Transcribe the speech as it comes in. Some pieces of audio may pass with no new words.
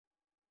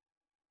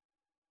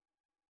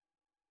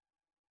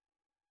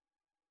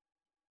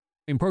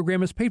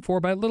program is paid for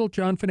by Little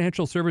John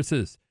Financial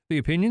Services. The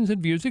opinions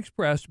and views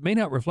expressed may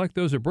not reflect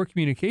those of Brook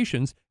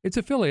Communications, its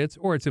affiliates,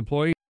 or its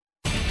employees.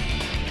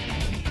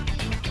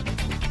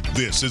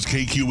 This is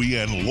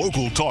KQEN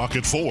Local Talk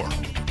at 4.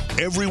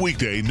 Every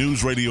weekday,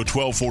 News Radio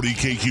 1240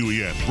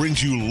 KQEN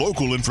brings you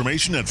local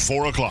information at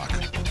 4 o'clock.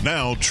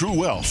 Now, True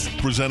Wealth,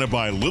 presented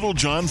by Little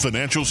John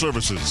Financial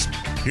Services.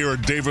 Here are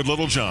David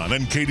Littlejohn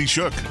and Katie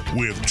Shook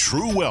with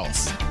True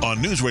Wealth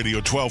on News Radio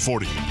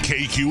 1240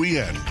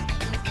 KQEN.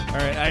 All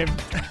right,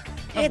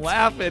 I'm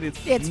laughing.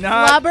 It's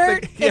not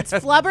Flubber. Yeah. It's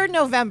Flubber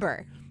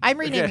November. I'm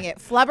renaming it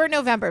Flubber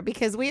November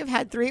because we have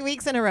had 3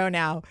 weeks in a row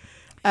now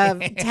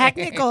of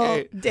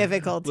technical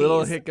difficulties.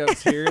 Little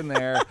hiccups here and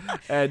there.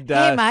 And,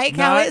 hey, Mike,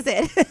 how is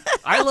it?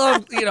 I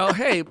love,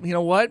 hey, you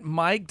know what?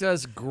 Mike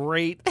does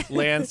great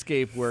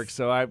landscape work.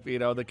 So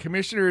the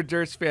Commissioner of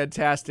Dirt's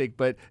fantastic,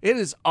 but it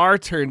is our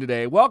turn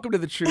today. Welcome to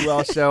the True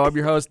Wealth Show. I'm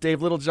your host,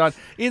 Dave Littlejohn,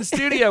 in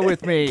studio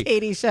with me.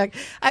 Katie Shook.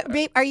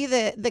 Babe, are you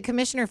the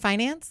Commissioner of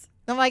Finance?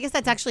 No, well, I guess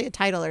that's actually a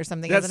title or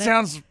something, isn't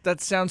it?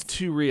 That sounds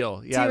too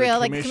real. Yeah, too real,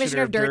 like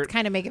Commissioner of Dirt,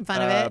 kind of making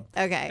fun of it?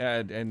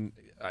 Okay. And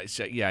I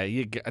said,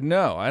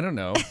 no, I don't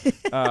know.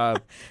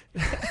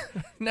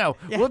 No,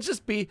 yeah.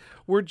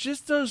 We're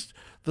just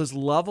those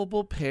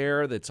lovable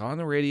pair that's on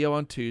the radio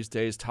on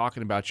Tuesdays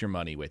talking about your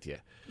money with you.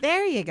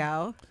 There you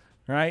go.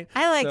 Right?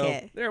 I like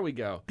it. There we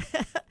go.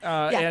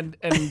 And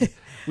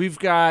we've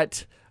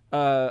got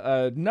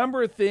a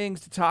number of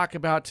things to talk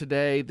about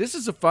today. This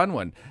is a fun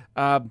one.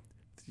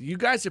 You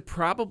guys have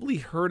probably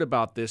heard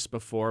about this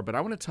before, but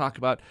I want to talk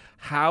about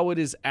how it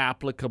is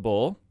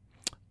applicable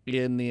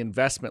in the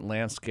investment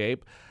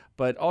landscape,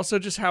 but also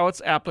just how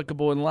it's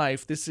applicable in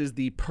life. This is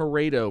the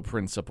Pareto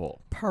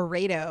principle.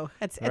 Pareto.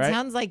 It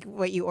sounds like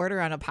what you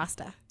order on a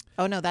pasta.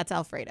 Oh, no, that's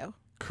Alfredo.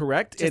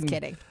 Correct. Just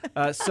kidding.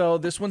 So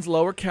this one's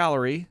lower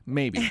calorie,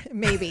 maybe.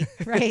 Maybe,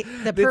 right.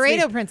 The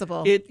Pareto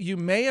principle. You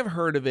may have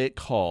heard of it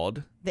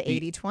called the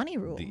 80-20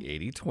 rule. The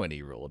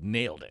 80-20 rule.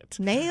 Nailed it.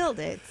 Nailed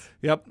it.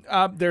 Yep.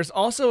 There's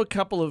also a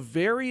couple of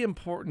very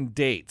important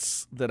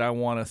dates that I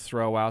want to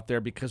throw out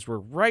there because we're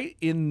right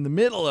in the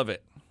middle of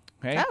it.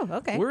 Okay? Oh,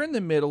 okay. We're in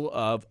the middle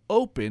of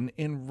open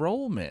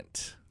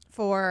enrollment.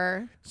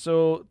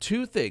 So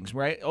two things,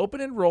 right? Open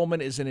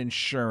enrollment is an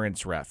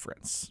insurance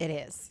reference. It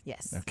is,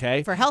 yes.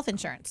 Okay. For health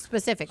insurance,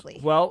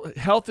 specifically. Well,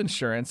 health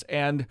insurance.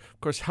 And,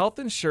 of course, health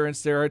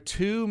insurance, there are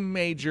two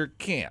major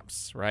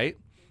camps, right?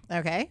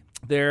 Okay.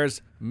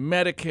 There's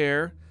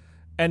Medicare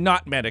and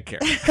not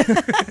Medicare.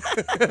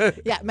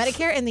 Yeah,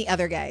 Medicare and the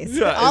other guys.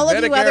 Yeah, all of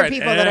Medicare you other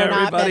people that are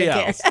not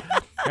Medicare. Else.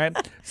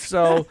 Right?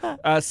 So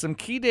some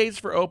key dates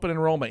for open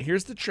enrollment.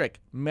 Here's the trick.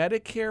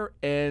 Medicare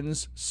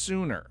ends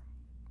sooner.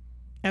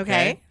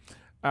 Okay.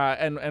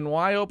 And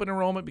why open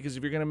enrollment? Because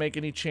if you're going to make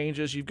any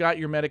changes, you've got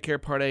your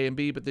Medicare Part A and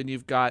B, but then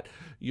you've got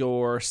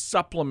your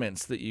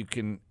supplements that you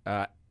can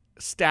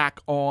stack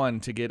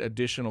on to get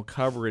additional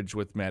coverage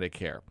with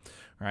Medicare,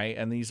 right?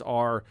 And these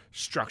are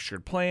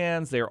structured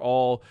plans. They're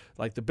all,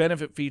 like, the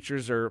benefit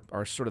features are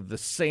sort of the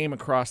same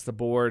across the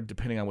board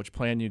depending on which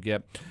plan you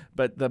get.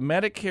 But the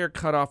Medicare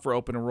cutoff for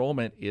open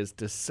enrollment is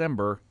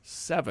December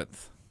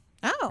 7th.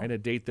 Oh. Right, a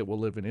date that will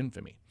live in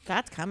infamy.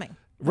 That's coming.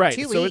 Right.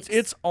 2 So weeks.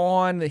 it's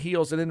on the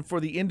heels. And then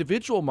for the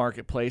individual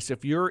marketplace,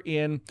 if you're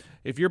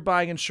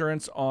buying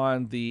insurance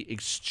on the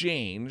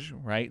exchange,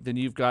 right, then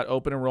you've got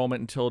open enrollment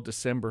until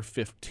December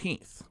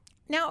 15th.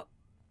 Now,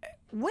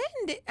 was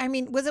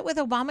it with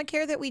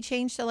Obamacare that we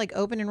changed to like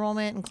open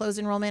enrollment and closed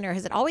enrollment, or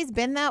has it always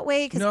been that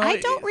way? Because I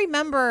don't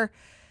remember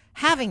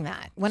having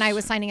that when I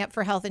was signing up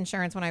for health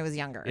insurance when I was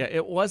younger. Yeah,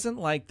 it wasn't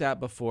like that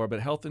before,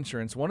 but health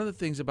insurance, one of the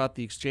things about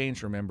the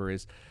exchange, remember,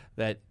 is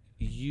that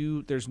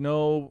there's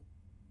no...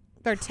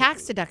 There are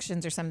tax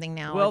deductions or something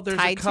now. Well, there's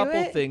a couple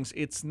to things.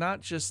 It's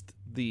not just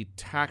the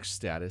tax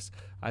status.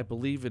 I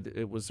believe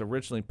it was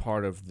originally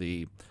part of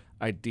the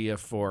idea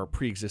for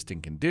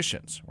pre-existing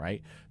conditions,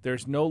 right?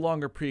 There's no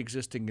longer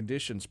pre-existing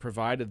conditions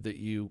provided that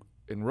you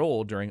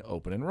enroll during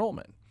open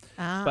enrollment.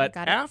 But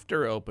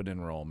after open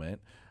enrollment,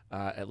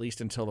 at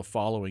least until the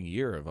following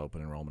year of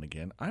open enrollment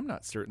again, I'm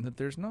not certain that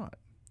there's not.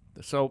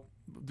 So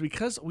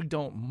because we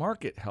don't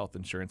market health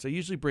insurance, I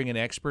usually bring an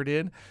expert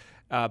in.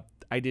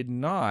 I did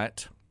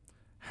not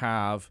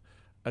have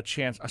a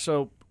chance.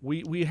 So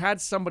we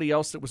had somebody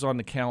else that was on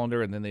the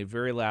calendar, and then they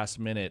very last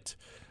minute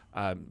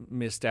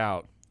missed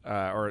out. They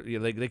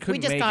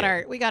couldn't make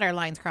it. We got our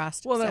lines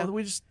crossed. Well, so.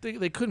 no,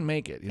 they couldn't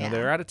make it.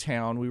 They're out of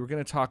town. We were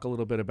going to talk a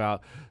little bit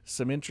about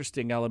some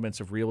interesting elements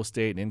of real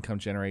estate and income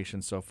generation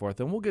and so forth,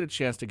 and we'll get a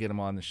chance to get them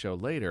on the show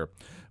later.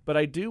 But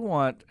I do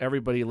want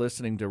everybody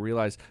listening to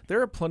realize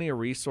there are plenty of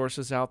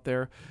resources out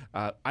there.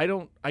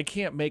 I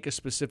can't make a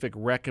specific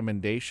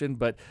recommendation,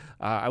 but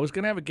I was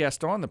going to have a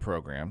guest on the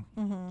program,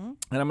 and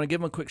I'm going to give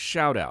them a quick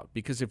shout out,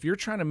 because if you're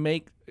trying to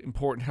make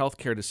important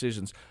healthcare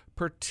decisions,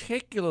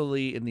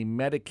 particularly in the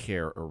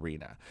Medicare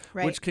arena,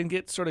 which can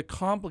get sort of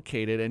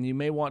complicated, and you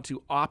may want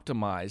to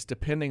optimize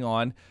depending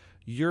on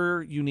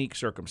your unique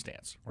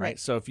circumstance, right?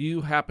 So if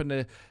you happen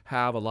to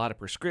have a lot of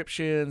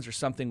prescriptions or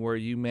something where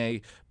you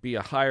may be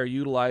a higher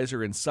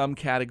utilizer in some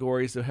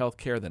categories of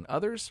healthcare than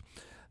others,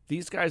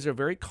 these guys are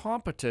very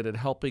competent at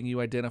helping you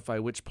identify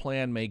which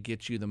plan may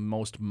get you the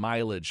most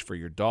mileage for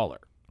your dollar.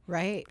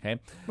 Right. Okay.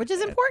 Which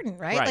is important,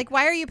 right? Right. Like,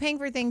 why are you paying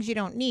for things you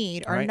don't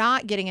need or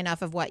not getting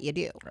enough of what you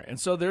do? Right. And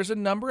so there's a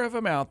number of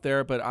them out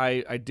there, but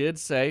I did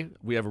say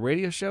we have a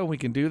radio show and we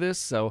can do this,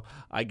 so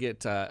I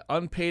get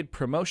unpaid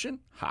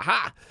promotion.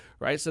 Ha-ha.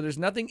 Right. So there's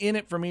nothing in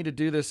it for me to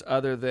do this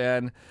other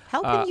than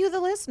helping you,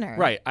 the listener.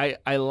 Right.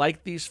 I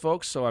like these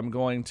folks, so I'm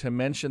going to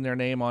mention their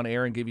name on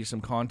air and give you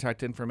some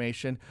contact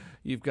information.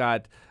 You've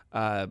got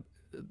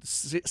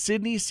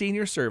Sydney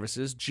Senior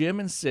Services,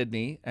 Jim and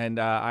Sydney, and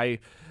I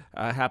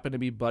happen to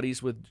be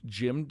buddies with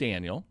Jim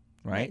Daniel.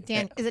 Right?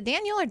 Is it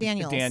Daniel or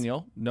Daniels?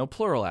 Daniel. No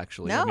plural,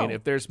 actually. No. I mean,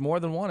 if there's more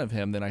than one of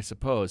him, then I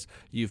suppose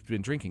you've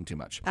been drinking too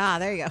much. Ah,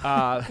 there you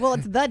go. Well,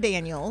 it's the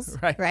Daniels,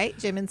 right?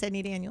 Jim and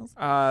Sydney Daniels.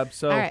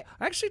 So All right.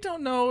 I actually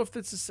don't know if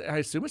it's I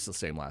assume it's the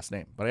same last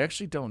name, but I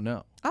actually don't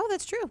know. Oh,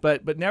 that's true.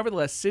 But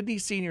nevertheless, Sydney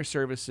Senior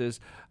Services.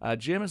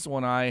 Jim is the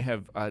one I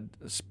have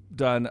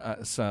done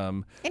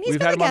some. And he's we've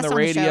been had a him on guest the on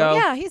radio. the show.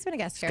 Yeah, he's been a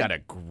guest here. He's got a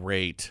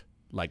great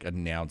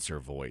announcer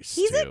voice.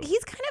 He's too.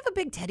 he's kind of a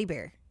big teddy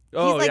bear.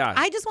 Oh, he's like, yeah.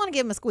 I just want to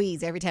give him a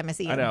squeeze every time I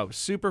see him. I know.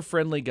 Super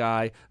friendly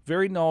guy.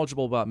 Very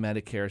knowledgeable about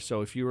Medicare.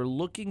 So if you are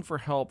looking for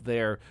help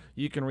there,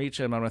 you can reach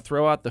him. I'm going to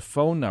throw out the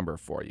phone number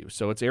for you.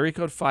 So it's area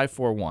code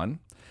 541,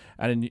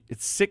 and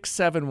it's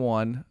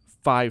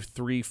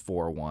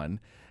 671-5341.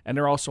 And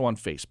they're also on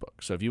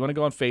Facebook. So if you want to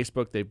go on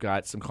Facebook, they've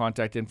got some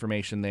contact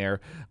information there.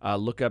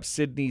 Look up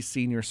Sydney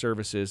Senior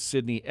Services,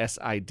 Sydney,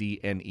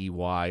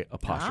 SIDNEY,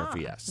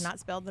 apostrophe S. Not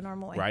spelled the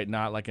normal way. Right,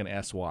 not like an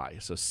SY.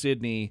 So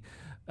Sydney.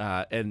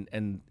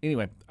 And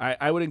anyway,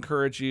 I would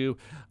encourage you.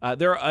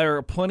 There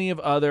are plenty of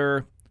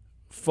other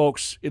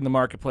folks in the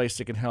marketplace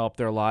that can help.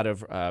 There are a lot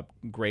of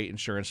great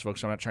insurance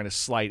folks. I'm not trying to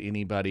slight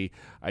anybody.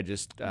 I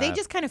just they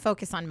just kind of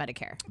focus on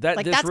Medicare. That's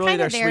really kind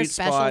their of their sweet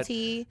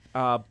specialty.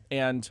 Spot.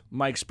 And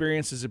my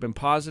experiences have been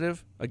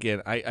positive.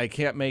 Again, I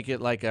can't make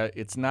it like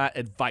it's not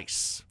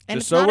advice. And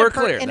just so we're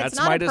clear, and that's it's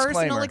not my a disclaimer.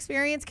 Personal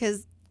experience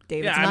because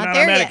David's I'm not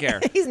there on yet.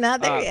 Medicare. He's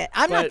not there yet.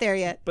 I'm not there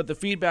yet. But the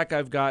feedback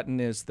I've gotten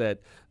is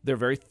that they're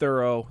very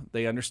thorough.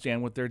 They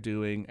understand what they're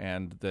doing,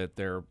 and that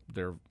they're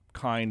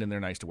kind and they're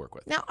nice to work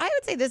with. Now, I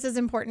would say this is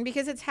important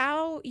because it's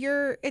how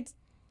your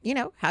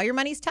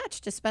money's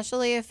touched,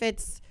 especially if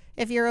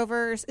you're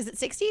over, is it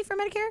 60 for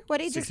Medicare?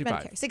 What age 65.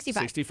 is Medicare?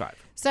 65. 65.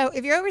 So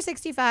if you're over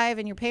 65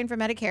 and you're paying for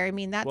Medicare, I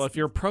mean, that's... Well, if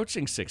you're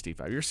approaching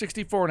 65, you're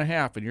 64 and a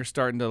half, and you're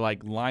starting to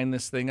line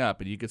this thing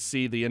up, and you could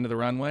see the end of the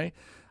runway,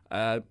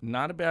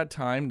 not a bad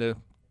time to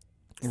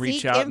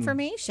reach out. Seek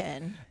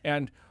information.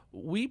 And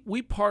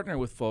we partner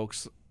with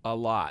folks a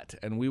lot,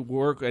 and we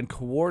work and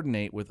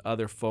coordinate with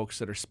other folks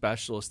that are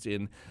specialists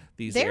in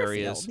these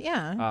areas.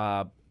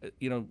 Field,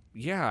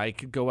 yeah. I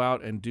could go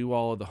out and do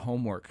all of the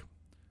homework.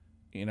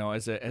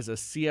 As a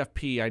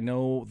CFP, I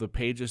know the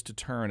pages to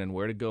turn and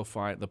where to go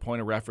find the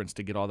point of reference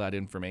to get all that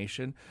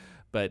information.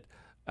 But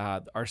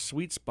our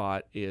sweet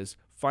spot is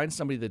find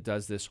somebody that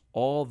does this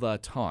all the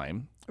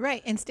time.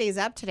 Right, and stays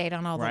up to date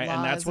on all the laws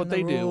and that's what the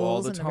they do all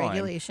rules the and time. the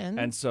regulations.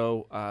 And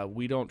so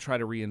we don't try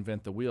to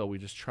reinvent the wheel. We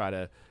just try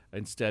to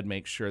instead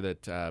make sure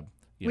that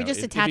we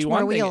just attach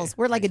more wheels.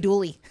 We're like a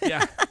dually.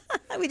 Yeah.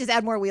 We just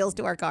add more wheels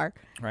to our car.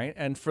 Right.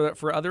 And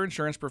for other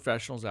insurance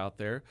professionals out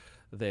there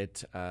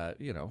that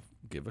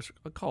give us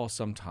a call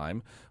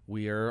sometime.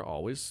 We are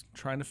always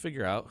trying to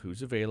figure out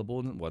who's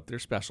available and what their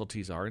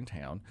specialties are in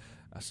town.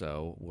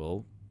 So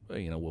we'll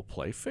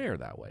play fair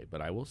that way. But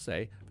I will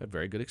say I've had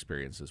very good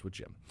experiences with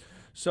Jim.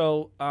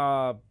 So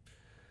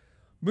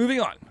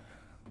moving on,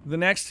 the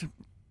next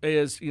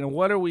is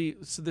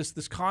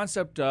this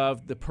concept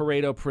of the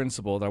Pareto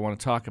principle that I want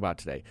to talk about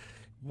today.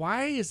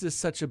 Why is this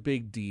such a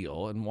big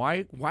deal, and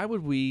why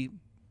would we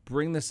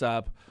bring this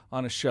up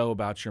on a show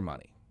about your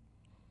money?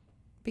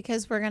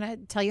 Because we're going to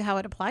tell you how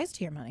it applies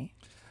to your money.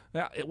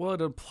 Yeah,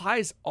 it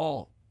applies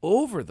all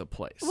over the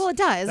place. Well, it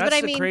does. That's but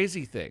I the mean,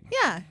 crazy thing.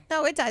 Yeah,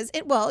 no, it does.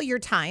 Your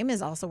time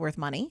is also worth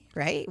money,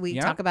 right? We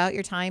talk about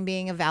your time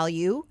being a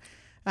value,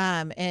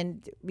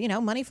 and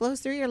money flows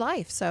through your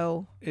life.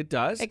 So it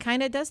does. It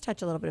kind of does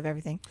touch a little bit of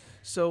everything.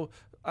 So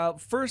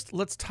first,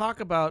 let's talk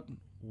about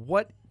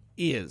what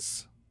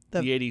is the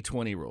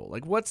 80-20 rule.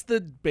 Like, what's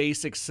the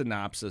basic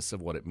synopsis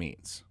of what it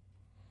means?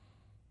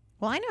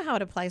 Well, I know how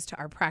it applies to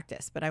our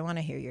practice, but I want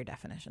to hear your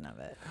definition of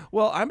it.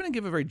 Well, I'm going to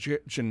give a very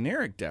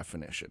generic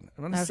definition.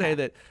 I'm going to say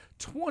that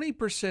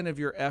 20% of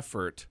your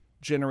effort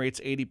generates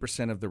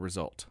 80% of the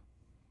result.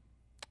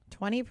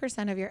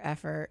 20% of your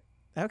effort.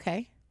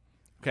 Okay.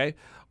 Okay.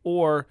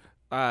 Or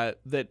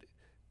that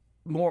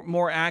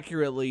more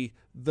accurately,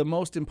 the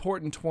most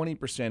important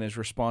 20% is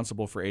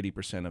responsible for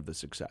 80% of the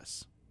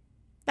success.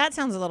 That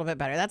sounds a little bit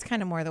better. That's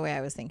kind of more the way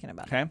I was thinking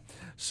about it. Okay.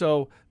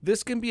 So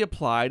this can be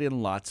applied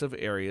in lots of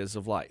areas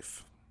of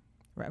life.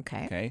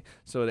 Okay. Okay.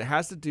 So it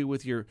has to do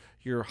with your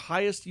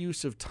highest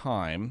use of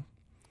time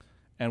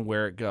and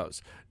where it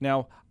goes.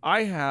 Now,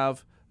 I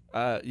have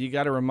you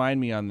got to remind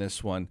me on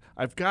this one.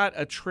 I've got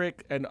a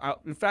trick, and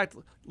in fact,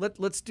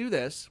 let's do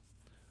this.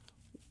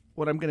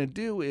 What I'm going to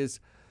do is,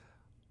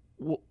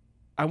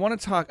 I want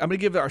to talk. I'm going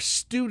to give our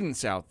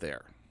students out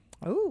there.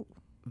 Oh.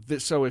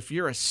 So if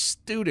you're a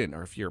student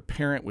or if you're a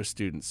parent with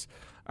students,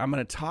 I'm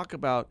going to talk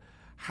about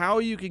how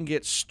you can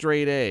get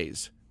straight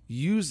A's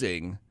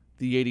using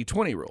the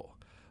 80-20 rule.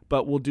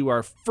 But we'll do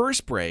our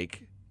first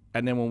break,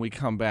 and then when we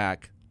come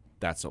back,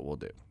 that's what we'll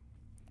do.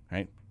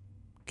 Right?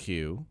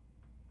 Cue.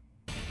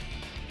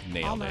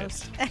 Nailed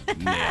it.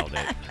 Nailed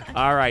it.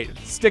 All right.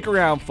 Stick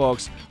around,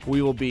 folks.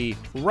 We will be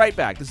right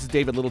back. This is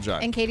David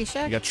Littlejohn. And Katie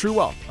Shook. You got True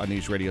Wealth on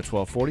News Radio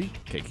 1240,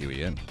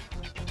 KQEN.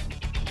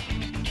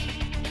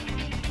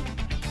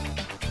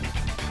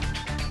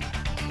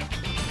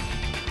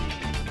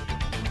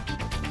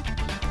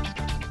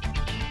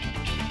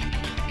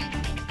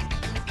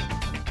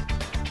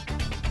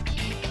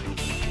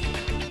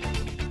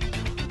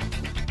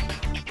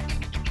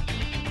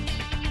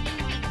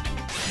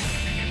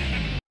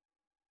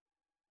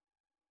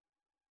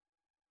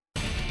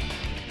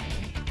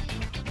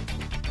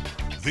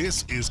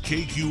 This is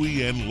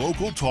KQEN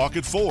Local Talk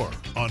at 4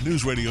 on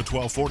News Radio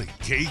 1240,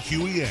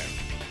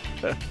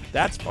 KQEN.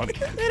 That's funny.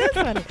 It is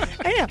funny.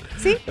 I know.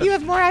 See, you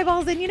have more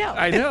eyeballs than you know.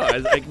 I know.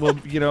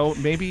 Well,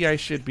 maybe I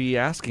should be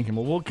asking him,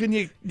 well, can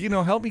you,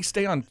 help me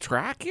stay on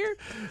track here?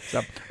 So,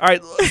 all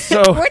right.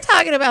 So we're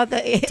talking about the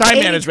time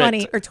 80-20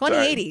 management. or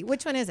 20-80.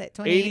 Which one is it?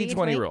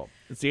 80-20 rule.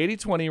 It's the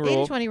 80-20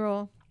 rule. 80-20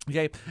 rule.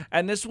 Okay.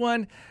 And this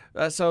one,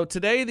 so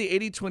today, the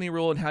 80-20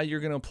 rule and how you're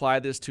going to apply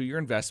this to your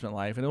investment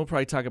life. And then we'll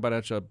probably talk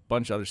about a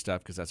bunch of other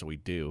stuff because that's what we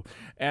do.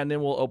 And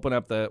then we'll open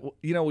up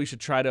we should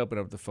try to open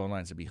up the phone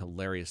lines. It'd be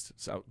hilarious.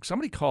 So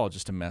somebody call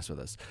just to mess with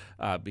us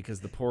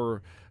because the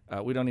poor,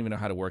 we don't even know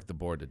how to work the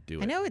board to do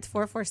it. I know it's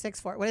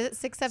 4464. What is it?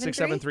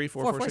 673?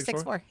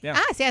 673-4464. Yeah.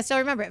 See, I still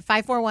remember it.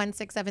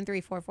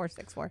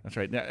 541-673-4464. That's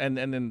right. Now, and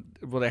then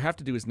what I have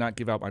to do is not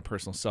give out my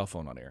personal cell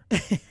phone on air,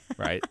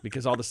 right?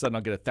 Because all of a sudden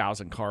I'll get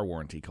 1,000 car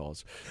warranty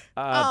calls.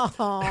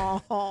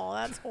 Oh,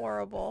 that's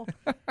horrible.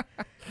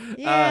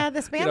 Yeah, the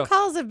spam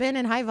calls have been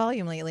in high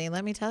volume lately,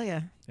 let me tell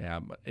you. Yeah,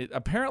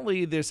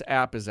 apparently this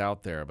app is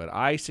out there, but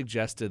I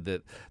suggested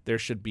that there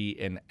should be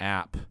an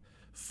app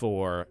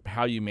for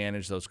how you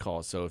manage those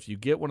calls. So if you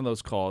get one of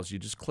those calls, you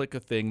just click a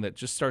thing that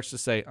just starts to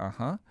say,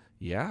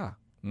 yeah,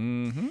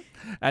 mm-hmm.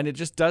 And it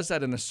just does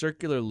that in a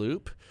circular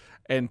loop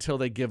until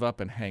they give up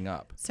and hang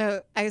up.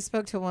 So I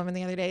spoke to a woman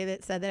the other day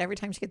that said that every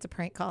time she gets a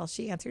prank call,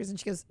 she answers and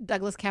she goes,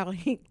 Douglas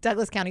County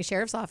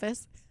Sheriff's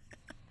Office.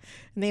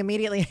 And they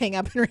immediately hang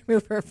up and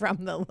remove her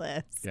from the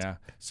list. Yeah.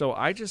 So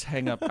I just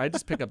hang up. I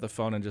just pick up the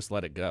phone and just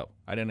let it go.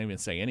 I didn't even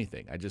say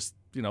anything. I just,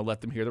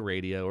 let them hear the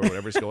radio or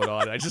whatever's going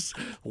on. I just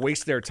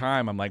waste their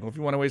time. I'm like, well, if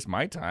you want to waste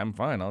my time,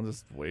 fine. I'll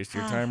just waste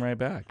your time right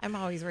back. I'm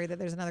always worried that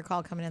there's another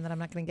call coming in that I'm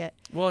not going to get.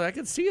 Well, I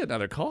can see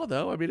another call,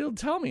 though. I mean, it'll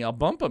tell me. I'll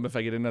bump them if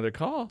I get another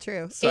call.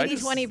 True. So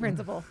 80-20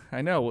 principle.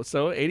 I know.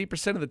 So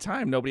 80% of the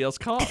time, nobody else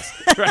calls.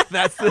 Right?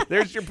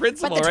 There's your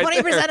principle But the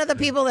 20% right of the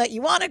people that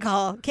you want to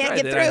call can't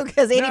get through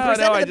because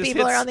 80% of the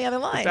people are on the other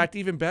line. In fact,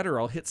 even better,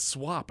 I'll hit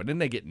swap, and then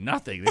they get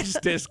nothing. They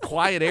just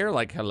quiet air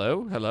like,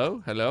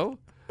 hello.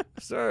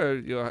 Sir,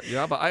 you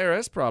have an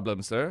IRS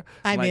problem, sir.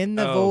 I'm like, in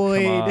the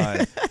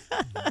void.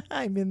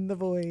 I'm in the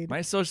void.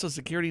 My Social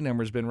Security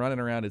number's been running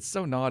around. It's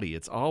so naughty.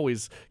 It's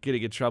always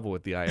getting in trouble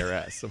with the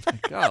IRS. I'm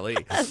like, golly.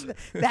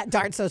 That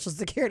darn Social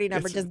Security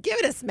number, just give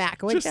it a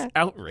smack, would you? Just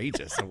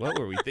outrageous. What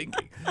were we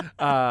thinking?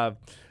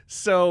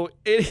 So,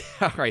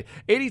 all right,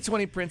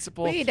 80-20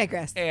 principle. We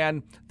digress.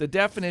 And the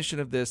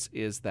definition of this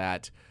is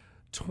that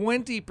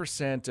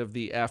 20% of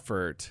the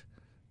effort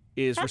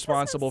is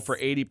responsible for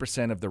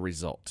 80% of the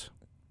result.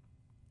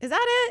 Is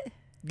that it?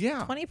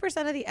 Yeah.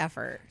 20% of the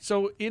effort.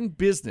 So in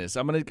business,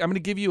 I'm gonna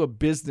give you a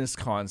business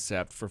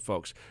concept for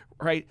folks,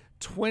 right?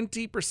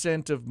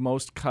 20% of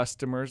most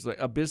customers, like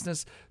a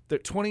business,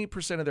 that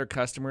 20% of their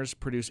customers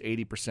produce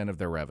 80% of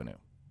their revenue.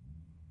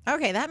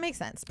 Okay, that makes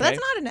sense. But that's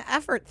not an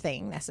effort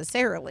thing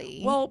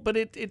necessarily. Well, but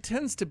it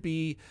tends to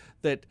be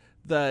that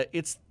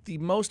it's the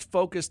most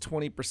focused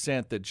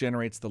 20% that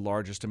generates the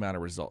largest amount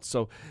of results.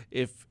 So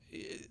if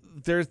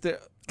there's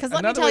because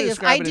let me tell you,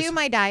 if I do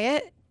my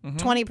diet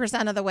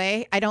 20% of the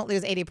way, I don't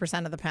lose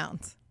 80% of the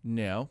pounds.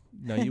 No,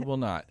 you will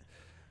not.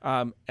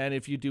 And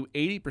if you do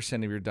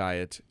 80% of your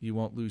diet, you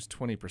won't lose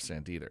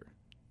 20% either.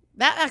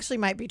 That actually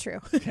might be true.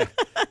 Yeah.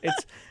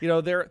 It's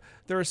there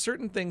are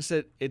certain things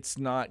that it's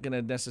not going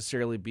to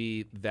necessarily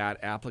be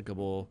that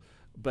applicable,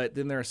 but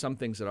then there are some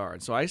things that are.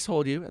 And so I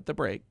told you at the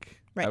break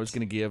I was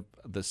going to give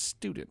the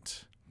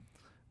student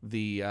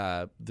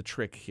the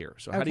trick here.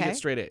 So how do you get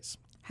straight A's?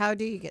 How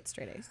do you get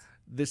straight A's?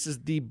 This is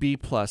the B+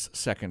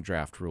 second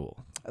draft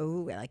rule.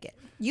 Oh, I like it.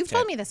 You've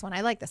told me this one.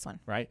 I like this one.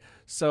 Right.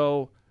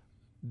 So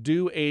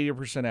do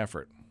 80%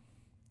 effort.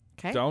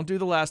 Okay. Don't do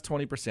the last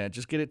 20%.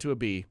 Just get it to a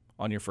B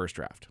on your first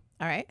draft.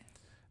 All right.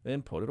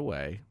 Then put it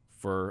away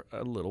for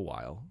a little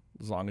while,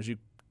 as long as you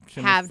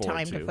can have afford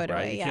time to put right?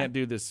 away. You can't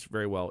do this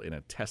very well in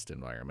a test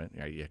environment.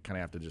 You kind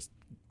of have to just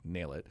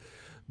nail it.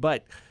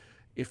 But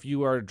if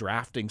you are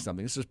drafting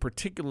something, this is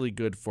particularly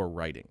good for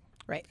writing.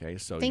 Right. Okay,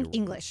 so think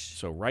English.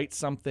 So write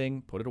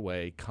something, put it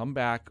away, come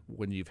back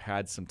when you've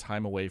had some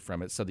time away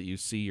from it so that you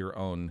see your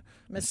own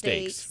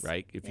mistakes,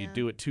 right? If you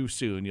do it too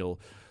soon, you'll,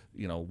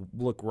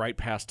 look right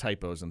past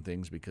typos and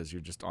things because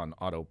you're just on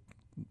auto,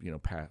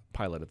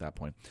 pilot at that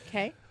point.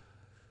 Okay.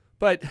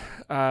 But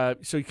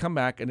so you come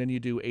back and then you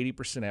do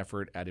 80%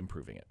 effort at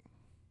improving it.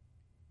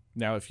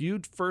 Now, if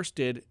you first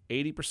did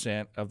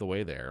 80% of the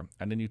way there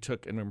and then you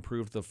took and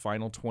improved the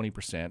final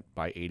 20%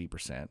 by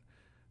 80%,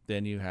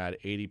 then you had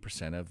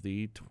 80% of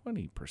the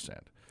 20%,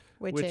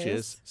 which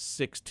is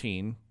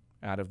 16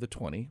 out of the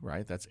 20,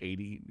 right? That's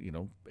 80,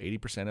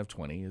 80% of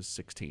 20 is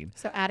 16.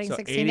 So adding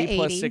 16 80 to 80.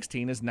 plus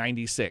 16 is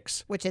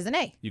 96. Which is an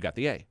A. You got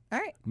the A. All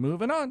right.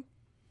 Moving on.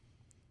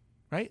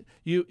 Right?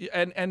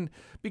 And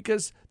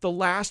because the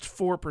last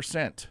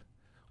 4%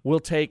 will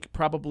take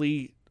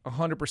probably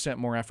 100%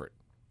 more effort.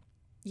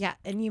 Yeah,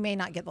 and you may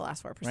not get the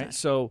last 4%. Right?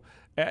 So,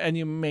 and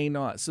you may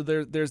not. So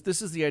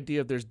this is the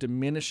idea of there's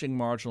diminishing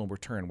marginal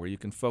return where you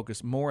can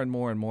focus more and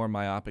more and more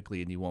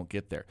myopically and you won't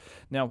get there.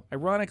 Now,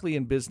 ironically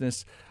in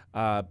business,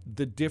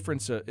 the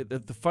difference,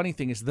 the funny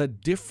thing is the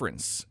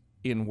difference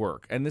in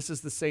work, and this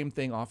is the same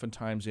thing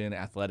oftentimes in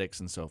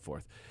athletics and so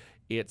forth.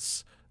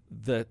 It's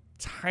the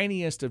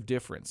tiniest of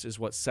difference is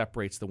what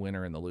separates the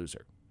winner and the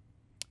loser.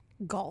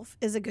 Golf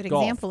is a good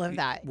example of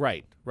that.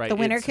 Right. The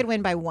winner could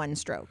win by one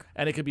stroke.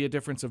 And it could be a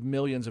difference of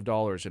millions of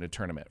dollars in a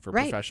tournament for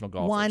professional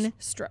golfers. One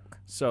stroke.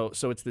 So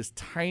it's this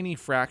tiny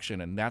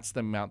fraction, and that's the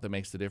amount that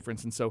makes the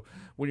difference. And so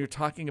when you're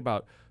talking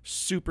about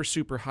super,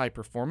 super high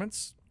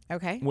performance,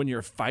 okay, when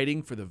you're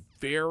fighting for the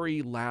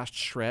very last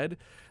shred,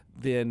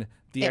 then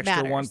the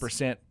extra matters.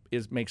 1%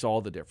 makes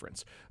all the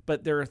difference.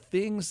 But there are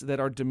things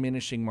that are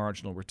diminishing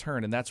marginal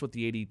return, and that's what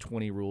the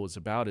 80-20 rule is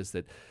about, is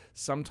that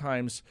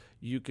sometimes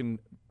you can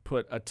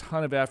put a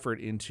ton of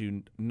effort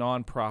into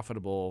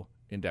non-profitable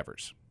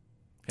endeavors.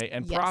 Okay,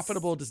 and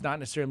profitable does not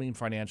necessarily mean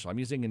financial. I'm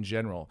using in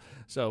general.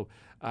 So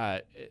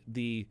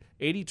the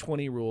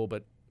 80-20 rule,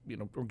 but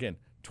again,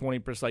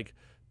 20%, like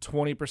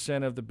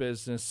 20% of the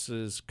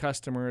business's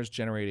customers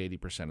generate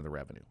 80% of the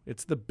revenue.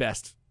 It's the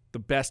best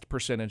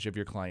percentage of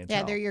your clientele.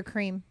 Yeah, they're your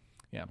cream.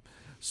 Yeah.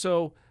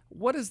 So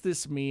what does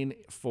this mean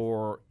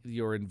for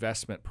your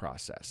investment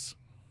process?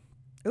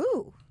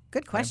 Ooh,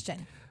 good question.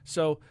 Okay.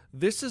 So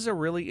this is a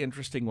really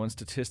interesting one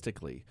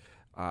statistically,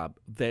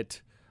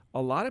 that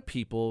a lot of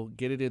people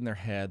get it in their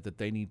head that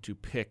they need to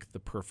pick the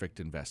perfect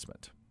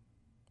investment.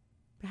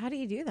 How do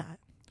you do that?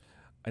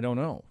 I don't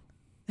know.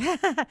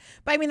 But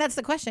I mean, that's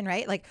the question,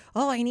 right? Like,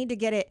 I need to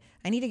get it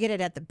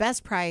at the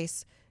best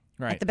price,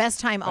 right, at the best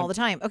time all the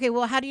time. Okay,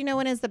 well, how do you know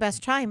when is the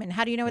best time, and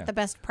how do you know what the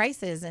best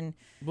price is? And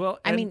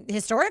I mean,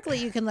 historically,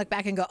 you can look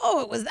back and go,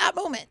 it was that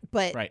moment.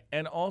 But right,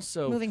 and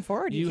also moving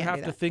forward, you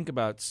have to think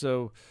about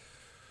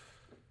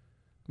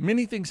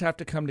many things have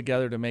to come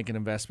together to make an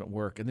investment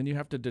work, and then you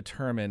have to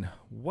determine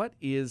what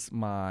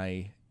am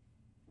I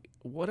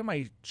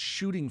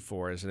shooting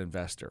for as an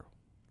investor?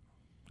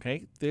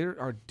 Okay, there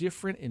are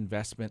different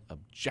investment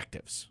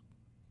objectives.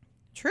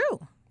 True.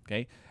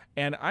 Okay,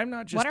 and I'm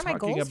not just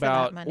talking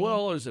about,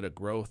 is it a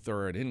growth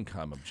or an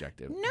income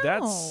objective?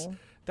 No.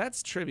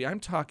 That's trivia. I'm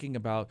talking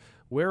about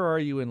where are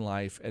you in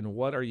life and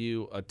what are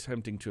you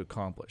attempting to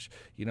accomplish?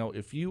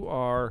 If you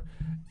are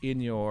in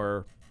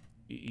your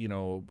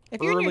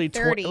early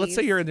 20s, let's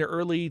say you're in the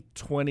early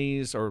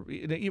 20s or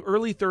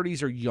early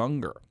 30s or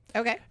younger.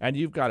 Okay. And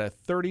you've got a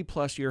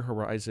 30-plus year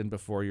horizon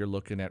before you're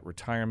looking at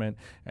retirement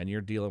and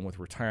you're dealing with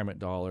retirement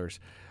dollars.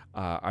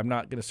 I'm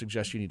not going to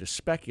suggest you need to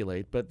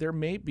speculate, but there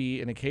may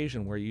be an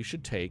occasion where you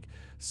should take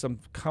some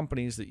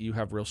companies that you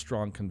have real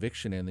strong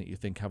conviction in that you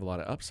think have a lot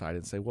of upside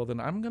and say, well, then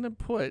I'm going to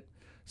put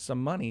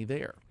some money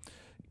there.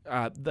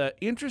 The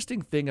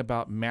interesting thing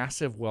about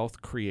massive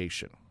wealth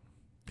creation,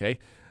 okay,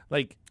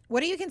 like,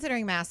 what are you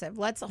considering massive?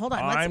 Hold on.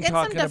 I'm get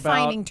some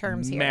defining about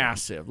terms here.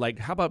 Massive. Like,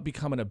 how about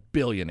becoming a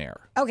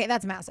billionaire? Okay,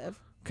 that's massive.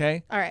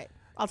 Okay. All right.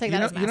 I'll take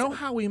that as massive. You know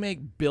how we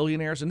make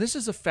billionaires? And this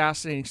is a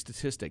fascinating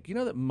statistic. You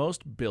know that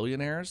most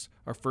billionaires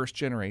are first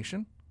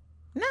generation?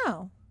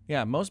 No.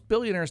 Yeah, most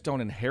billionaires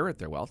don't inherit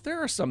their wealth.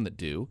 There are some that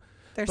do.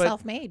 They're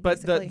self-made,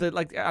 But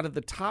basically. out of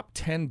the top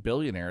 10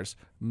 billionaires,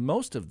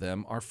 most of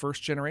them are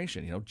first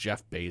generation.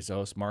 Jeff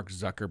Bezos, Mark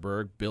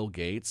Zuckerberg, Bill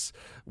Gates,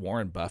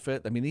 Warren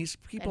Buffett. I mean, these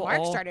people and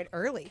Mark started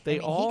early. He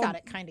got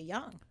it kind of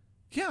young.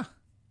 Yeah.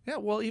 Yeah,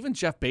 well, even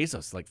Jeff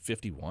Bezos, like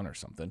 51 or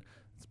something.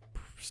 It's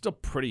still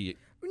pretty...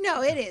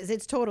 No, it is.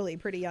 It's totally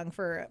pretty young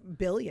for a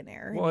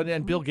billionaire. Well,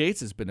 and Bill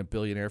Gates has been a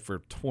billionaire for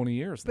 20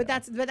 years now.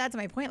 But that's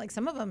my point. Like,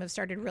 some of them have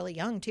started really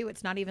young too.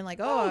 It's not even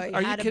like,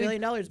 I had $1 billion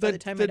by the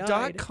time I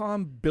died. The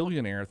 .com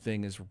billionaire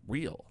thing is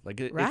real. Like,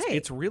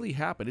 it's really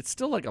happened. It's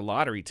still like a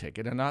lottery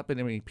ticket, and not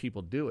many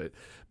people do it.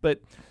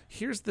 But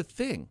here's the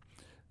thing: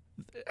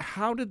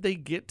 how did they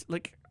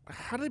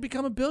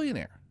become a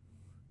billionaire?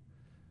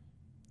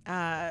 No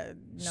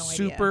idea.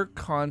 Super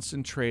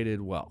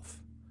concentrated wealth.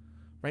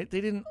 Right?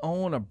 They didn't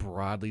own a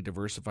broadly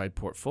diversified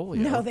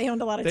portfolio. No, they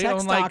owned a lot of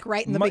tech stock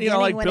right in the beginning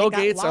like when Bill it got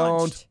Gates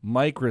launched. owned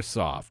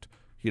Microsoft.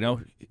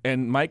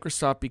 and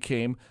Microsoft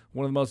became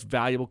one of the most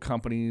valuable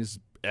companies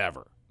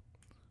ever.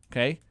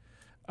 Okay?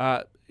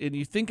 And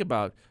you think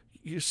about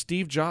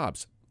Steve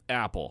Jobs,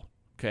 Apple,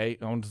 okay,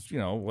 owns,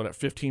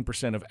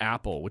 15% of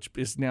Apple, which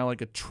is now like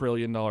 $1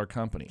 trillion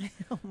company.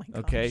 Oh my gosh.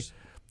 Okay?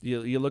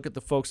 You look at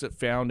the folks that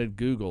founded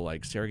Google,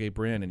 like Sergey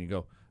Brin, and you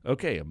go,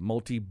 okay, a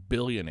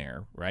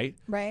multi-billionaire, right?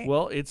 Right.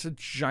 Well, it's a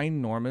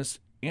ginormous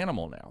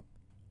animal now.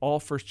 All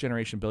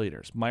first-generation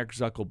billionaires. Mark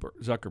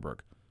Zuckerberg.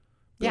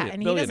 Yeah,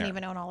 and he doesn't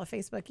even own all of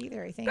Facebook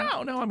either, I think.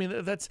 No. I mean,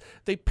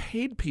 they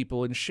paid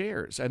people in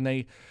shares, and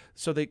they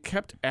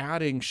kept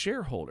adding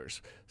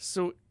shareholders.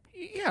 So,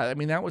 yeah, I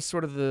mean, that was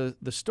sort of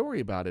the story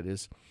about it,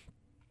 is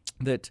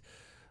that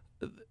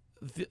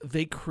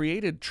they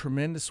created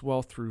tremendous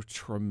wealth through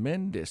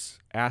tremendous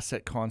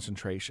asset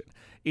concentration.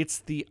 It's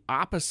the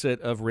opposite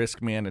of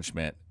risk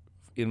management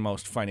in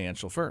most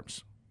financial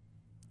firms.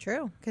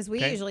 True, because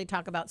we usually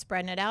talk about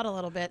spreading it out a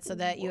little bit so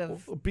that you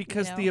have...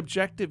 Because the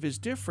objective is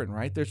different,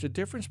 right? There's a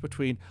difference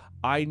between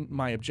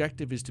my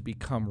objective is to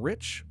become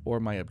rich,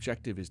 or my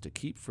objective is to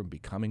keep from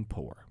becoming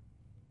poor.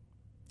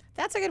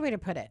 That's a good way to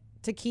put it.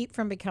 To keep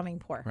from becoming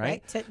poor,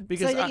 right? So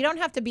Because that you don't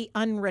have to be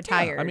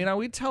unretired. Yeah, I mean,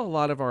 we tell a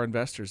lot of our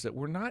investors that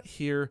we're not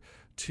here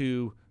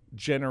to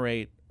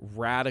generate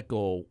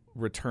radical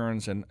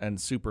returns and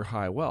super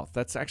high wealth.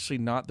 That's actually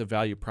not the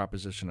value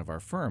proposition of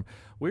our firm.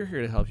 We're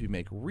here to help you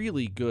make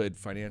really good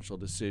financial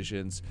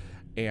decisions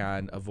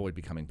and avoid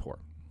becoming poor.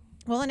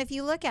 Well, and if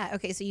you look at,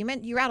 so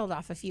you rattled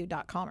off a few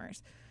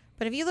 .comers,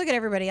 but if you look at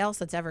everybody else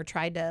that's ever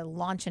tried to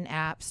launch an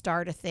app,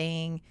 start a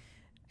thing,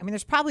 I mean,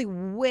 there's probably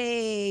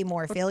way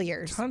more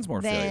failures than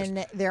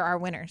failures. There are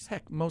winners.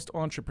 Heck, most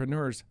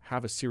entrepreneurs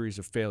have a series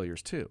of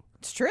failures too.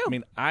 It's true. I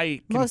mean,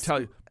 I can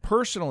tell you,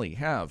 personally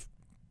have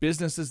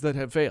businesses that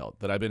have failed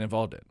that I've been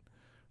involved in.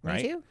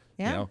 Right? Me too.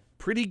 Yeah.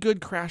 Pretty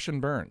good crash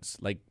and burns,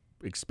 like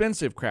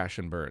expensive crash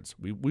and burns.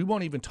 We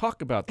won't even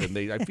talk about them.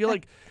 I feel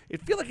like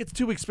it's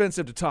too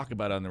expensive to talk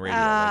about on the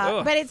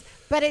radio.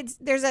 But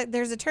there's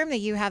a term that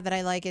you have that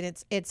I like,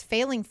 and it's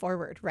failing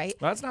forward, right?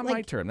 Well, that's not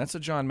my term. That's a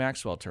John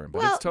Maxwell term, but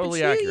well, it's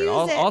totally accurate.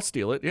 I'll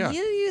steal it. Yeah.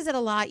 You use it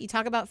a lot. You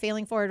talk about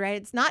failing forward, right?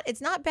 It's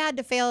not bad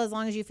to fail as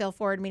long as you fail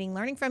forward, meaning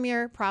learning from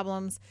your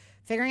problems,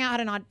 figuring out how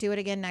to not do it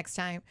again next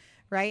time.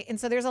 Right. And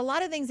so there's a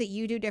lot of things that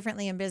you do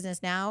differently in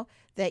business now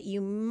that you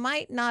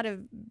might not have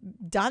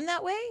done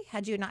that way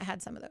had you not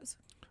had some of those.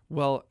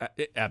 Well,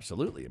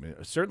 absolutely. I mean,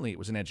 certainly it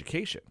was an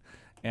education,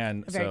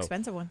 and a very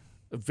expensive one.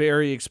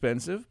 Very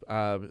expensive.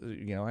 I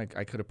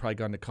could have probably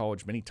gone to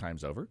college many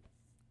times over.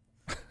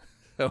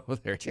 So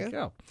there True. You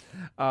go.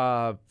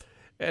 At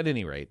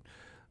any rate,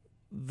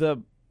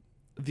 the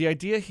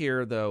idea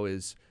here, though,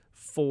 is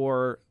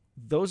for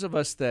those of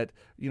us that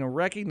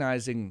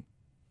recognizing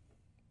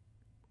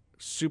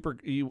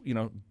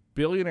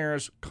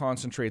billionaires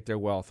concentrate their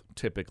wealth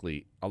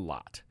typically a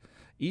lot.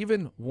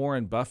 Even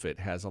Warren Buffett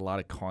has a lot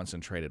of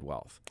concentrated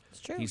wealth. It's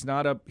true.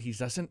 He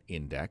doesn't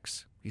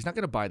index. He's not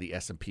going to buy the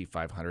S&P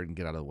 500 and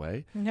get out of the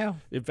way. No.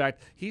 In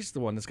fact, he's the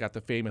one that's got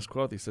the famous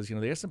quote. He says,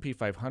 the S&P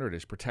 500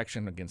 is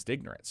protection against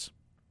ignorance.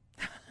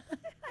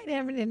 I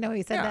didn't know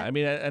he said that. Yeah, I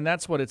mean, and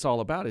that's what it's all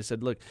about. He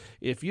said, look,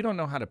 if you don't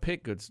know how to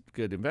pick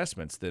good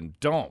investments, then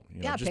don't.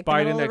 Just buy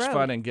an index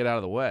fund and get out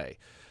of the way.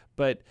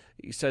 But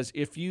he says,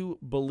 if you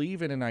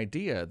believe in an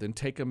idea, then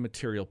take a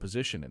material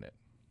position in it.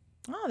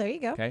 Oh, there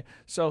you go. Okay,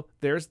 so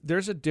there's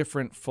a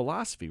different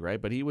philosophy, right?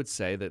 But he would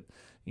say that,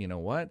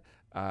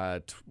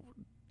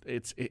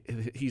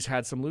 he's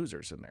had some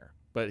losers in there.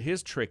 But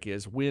his trick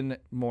is win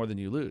more than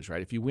you lose,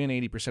 right? If you win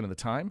 80% of the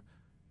time,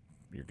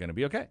 you're going to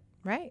be okay.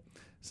 Right.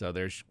 So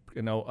there's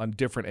a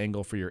different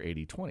angle for your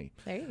 80-20.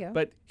 There you go.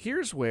 But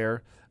here's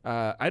where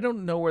I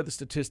don't know where the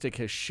statistic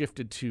has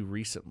shifted to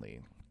recently.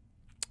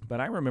 But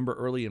I remember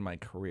early in my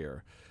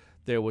career,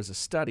 there was a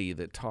study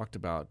that talked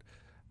about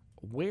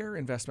where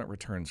investment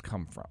returns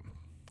come from.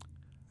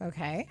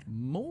 Okay.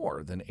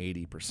 More than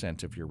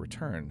 80% of your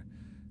return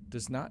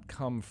does not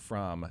come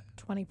from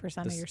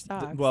 20% of your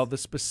stocks. The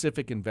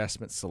specific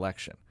investment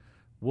selection.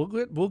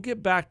 We'll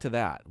get back to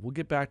that. We'll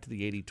get back to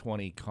the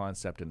 80-20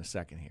 concept in a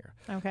second here.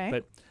 Okay.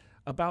 But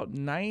about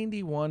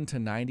 91 to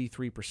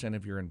 93%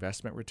 of your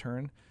investment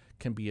return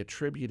can be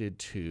attributed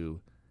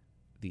to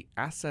the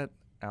asset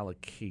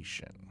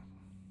allocation.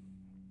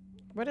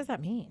 What does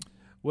that mean?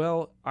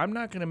 Well, I'm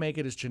not going to make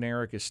it as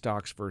generic as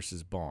stocks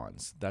versus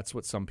bonds. That's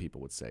what some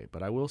people would say.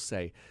 But I will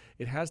say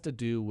it has to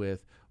do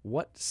with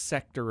what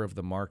sector of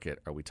the market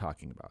are we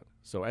talking about.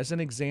 So as an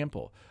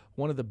example,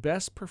 one of the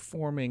best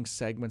performing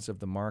segments of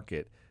the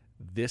market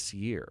this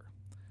year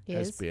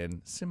has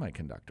been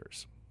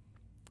semiconductors.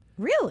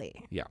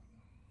 Really? Yeah.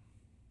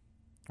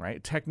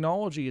 Right?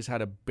 Technology has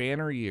had a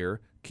banner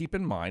year. Keep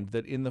in mind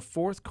that in the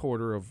fourth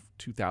quarter of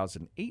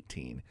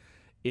 2018,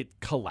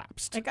 it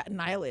collapsed. It got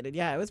annihilated.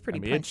 Yeah, it was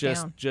pretty punched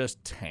down. It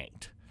just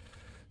tanked.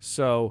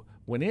 So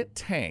when it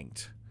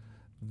tanked,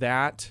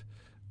 that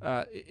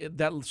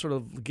sort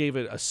of gave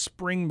it a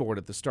springboard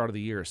at the start of the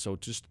year. So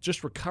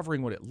just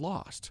recovering what it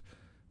lost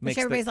Which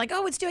everybody's like,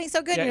 oh, it's doing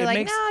so good. Yeah, and you're like,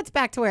 makes, no, it's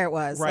back to where it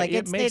was. Right. Like,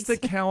 it makes the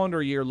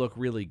calendar year look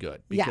really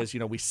good because,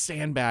 we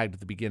sandbagged at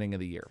the beginning of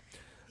the year.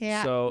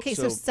 Yeah. So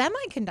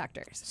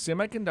semiconductors.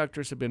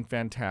 Semiconductors have been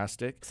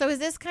fantastic. So is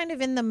this kind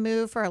of in the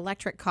move for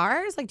electric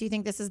cars? Like, do you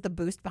think this is the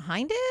boost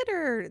behind it?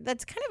 Or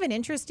that's kind of an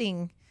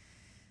interesting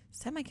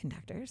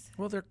semiconductors.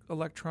 Well, they're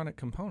electronic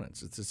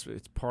components.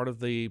 It's part of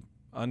the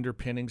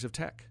underpinnings of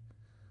tech.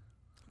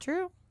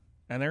 True.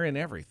 And they're in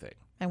everything.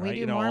 And we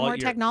do more and more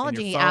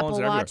technology,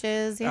 Apple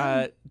Watches.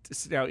 Yeah.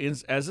 Now,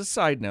 as a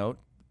side note,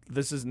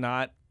 this is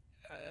not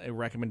a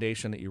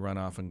recommendation that you run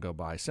off and go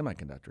buy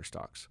semiconductor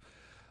stocks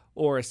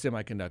or a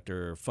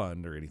semiconductor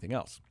fund or anything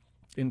else.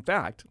 In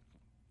fact,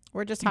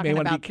 we're just talking about...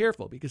 You may want to be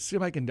careful because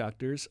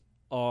semiconductors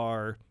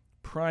are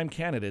prime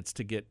candidates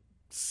to get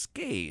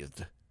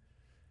scathed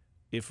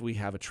if we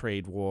have a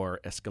trade war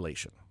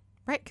escalation.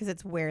 Right, because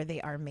it's where they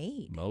are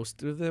made.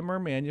 Most of them are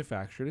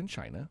manufactured in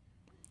China,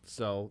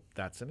 so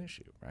that's an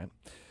issue, right?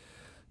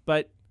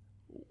 But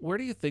where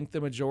do you think the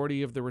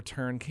majority of the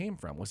return came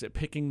from? Was it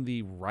picking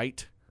the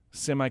right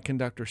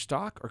semiconductor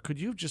stock, or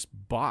could you have just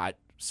bought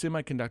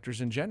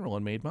semiconductors in general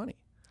and made money?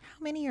 How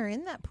many are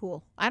in that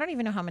pool? I don't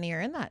even know how many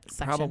are in that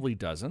section. Probably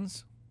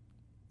dozens.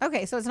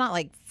 Okay, so it's not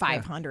like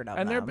 500 of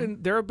them.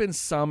 And there have been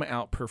some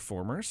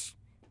outperformers.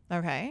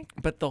 Okay.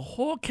 But the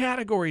whole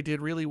category did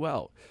really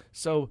well.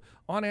 So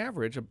on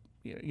average,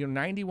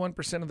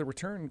 91% of the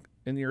return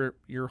in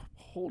your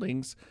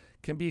holdings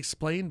can be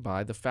explained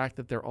by the fact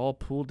that they're all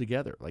pooled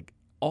together. Like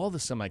all the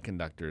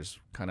semiconductors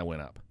kind of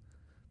went up.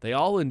 They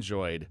all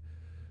enjoyed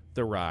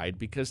the ride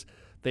because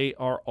they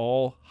are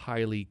all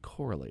highly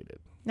correlated.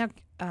 Now,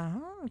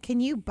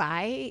 can you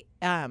buy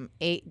I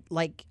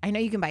know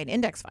you can buy an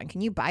index fund.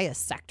 Can you buy a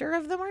sector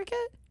of the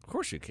market? Of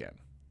course you can.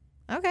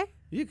 Okay.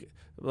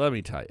 Let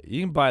me tell you,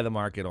 you can buy the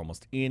market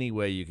almost any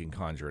way you can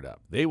conjure it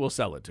up. They will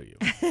sell it to you.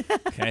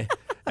 Okay?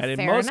 And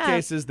in most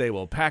cases, they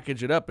will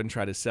package it up and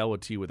try to sell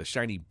it to you with a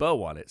shiny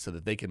bow on it so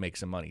that they can make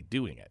some money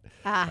doing it.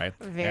 Right?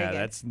 Very good.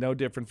 That's no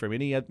different from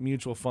any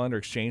mutual fund or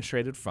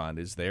exchange-traded fund.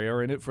 Is they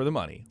are in it for the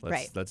money.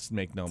 Let's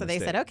make no mistake. So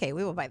they said, okay,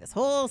 we will buy this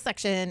whole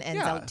section and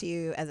sell it to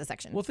you as a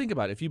section. Well, think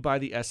about it. If you buy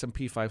the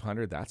S&P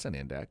 500, that's an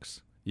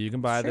index. You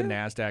can buy the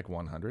NASDAQ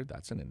 100.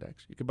 That's an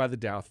index. You can buy the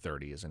Dow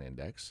 30 as an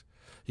index.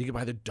 You can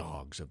buy the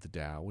dogs of the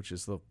Dow, which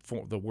is the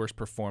worst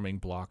performing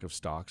block of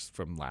stocks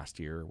from last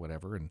year or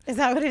whatever. And is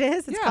that what it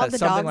is? It's called the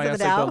dogs of the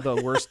Dow? Like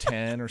the worst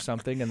 10 or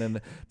something. And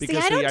then See,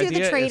 I don't do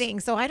the trading,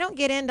 so I don't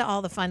get into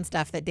all the fun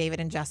stuff that David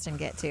and Justin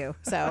get to.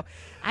 So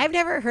I've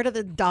never heard of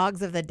the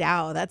dogs of the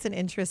Dow. That's an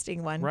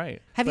interesting one.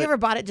 Right. Have you ever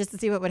bought it just to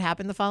see what would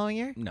happen the following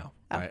year? No,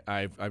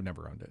 I've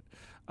never owned it.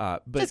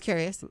 But just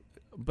curious.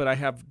 But I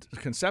have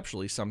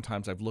conceptually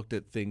sometimes I've looked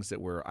at things that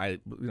were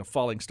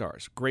falling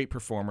stars, great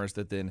performers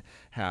that then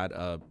had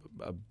a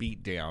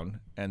beat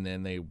down and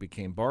then they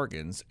became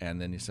bargains,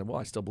 and then you said, well,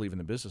 I still believe in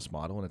the business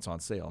model and it's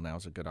on sale. Now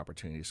is a good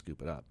opportunity to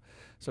scoop it up.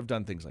 So I've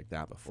done things like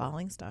that before.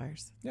 Falling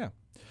stars. Yeah.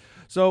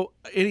 So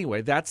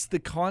anyway, that's the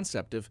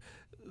concept of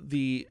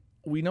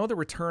we know the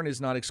return is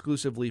not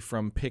exclusively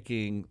from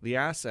picking the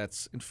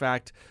assets. In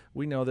fact,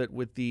 we know that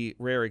with the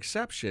rare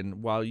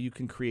exception, while you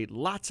can create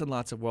lots and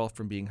lots of wealth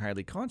from being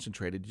highly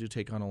concentrated, you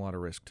take on a lot of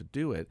risk to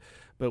do it.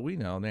 But we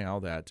know now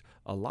that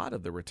a lot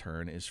of the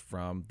return is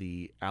from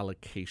the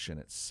allocation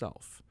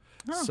itself.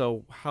 Oh.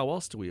 So how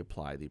else do we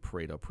apply the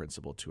Pareto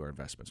principle to our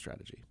investment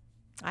strategy?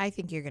 I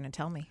think you're going to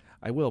tell me.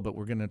 I will, but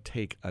we're going to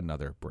take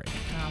another break.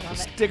 So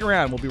stick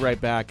around. We'll be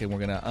right back, and we're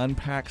going to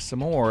unpack some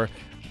more.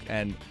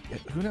 And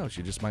who knows,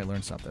 you just might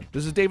learn something.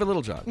 This is David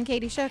Littlejohn. And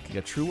Katie Shook. You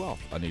got True Wealth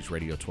on News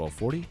Radio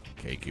 1240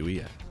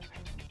 KQEN.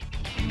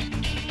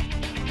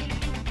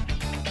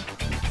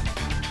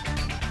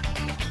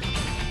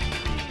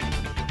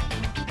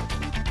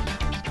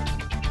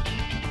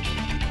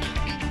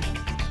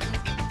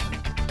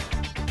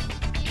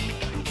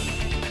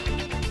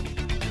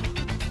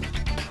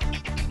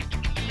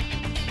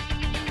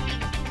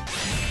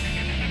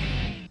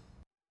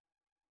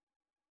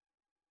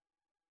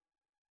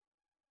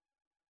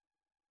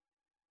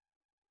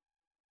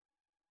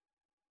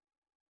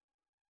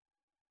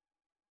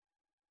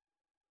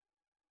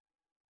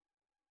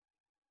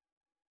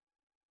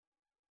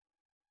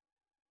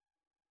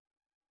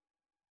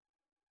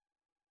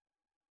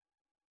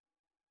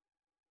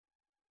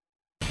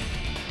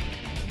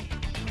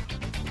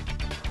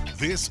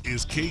 This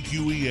is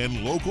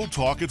KQEN Local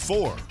Talk at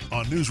 4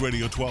 on News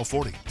Radio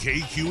 1240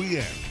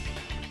 KQEN.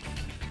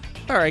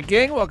 All right,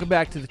 gang, welcome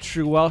back to the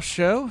True Wealth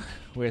Show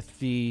with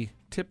the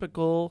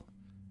typical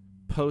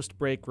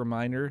post-break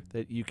reminder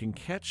that you can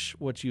catch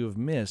what you have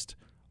missed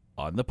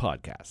on the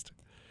podcast.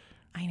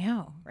 I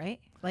know, right?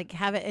 Like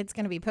it's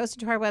going to be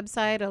posted to our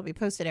website. It'll be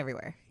posted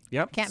everywhere.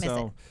 Yep. Can't miss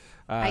it.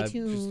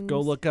 iTunes. Just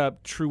go look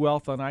up True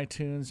Wealth on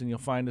iTunes and you'll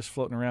find us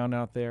floating around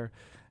out there.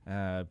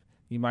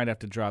 You might have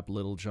to drop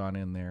Little John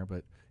in there,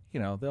 but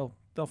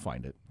they'll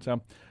find it.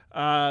 So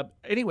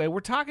anyway,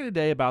 we're talking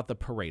today about the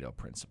Pareto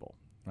principle,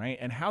 right?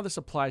 And how this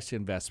applies to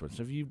investments.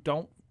 If you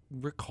don't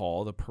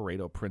recall the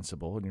Pareto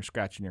principle and you're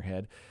scratching your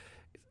head,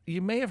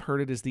 you may have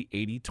heard it as the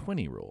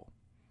 80-20 rule,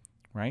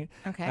 right?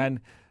 Okay. And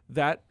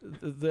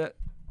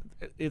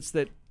it's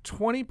that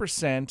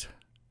 20%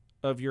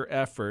 of your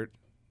effort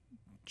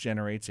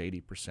generates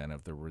 80%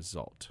 of the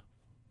result.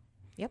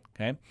 Yep.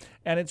 Okay.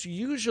 And it's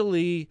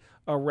usually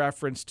a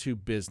reference to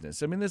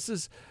business. I mean, this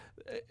is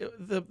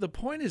the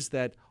point is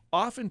that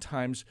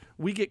oftentimes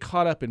we get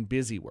caught up in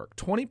busy work.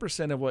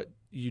 20% of what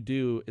you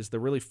do is the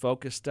really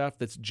focused stuff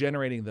that's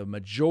generating the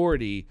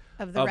majority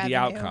of the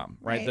outcome,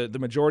 right? The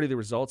majority of the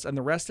results, and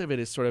the rest of it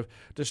is sort of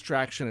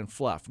distraction and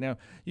fluff. Now,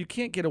 you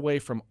can't get away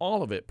from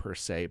all of it per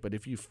se, but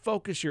if you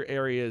focus your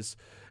areas,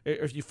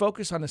 if you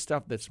focus on the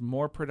stuff that's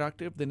more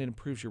productive, then it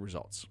improves your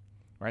results,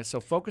 right? So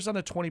focus on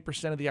the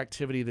 20% of the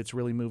activity that's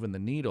really moving the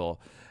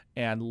needle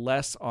and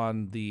less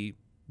on the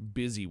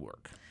busy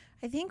work.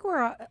 I think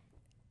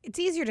it's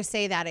easier to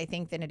say that, I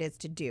think, than it is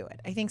to do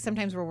it. I think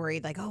sometimes we're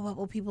worried, like, oh, what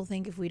will people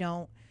think if we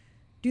don't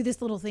do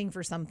this little thing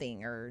for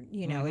something? Or,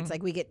 it's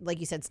like we get, like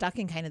you said, stuck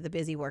in kind of the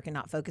busy work and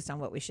not focused on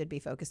what we should be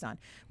focused on.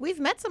 We've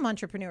met some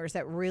entrepreneurs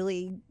that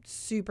really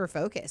super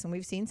focus, and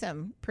we've seen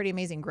some pretty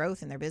amazing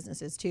growth in their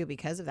businesses too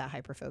because of that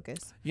hyper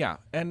focus. Yeah.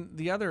 And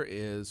the other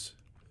is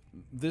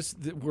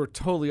we're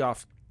totally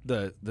off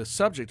the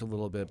subject a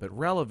little bit, but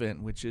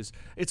relevant, which is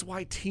it's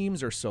why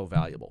teams are so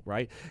valuable,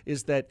 right?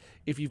 Is that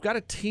if you've got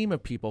a team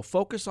of people,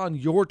 focus on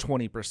your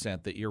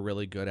 20% that you're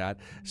really good at,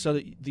 so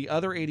that the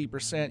other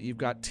 80%, you've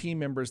got team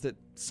members that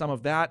some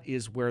of that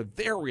is where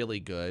they're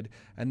really good,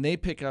 and they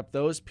pick up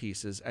those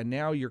pieces, and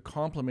now you're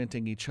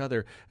complementing each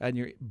other, and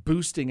you're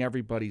boosting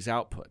everybody's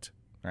output,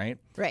 right?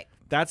 Right.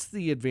 That's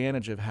the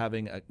advantage of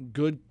having a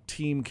good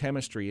team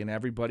chemistry and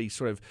everybody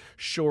sort of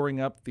shoring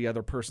up the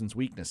other person's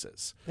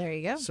weaknesses. There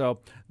you go.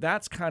 So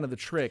that's kind of the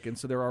trick. And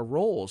so there are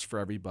roles for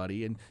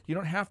everybody, and you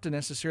don't have to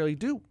necessarily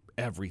do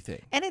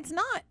everything. And it's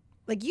not,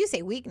 like you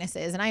say,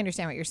 weaknesses, and I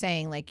understand what you're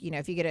saying. Like,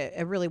 if you get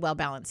a really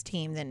well-balanced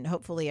team, then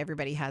hopefully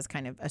everybody has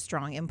kind of a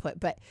strong input.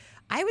 But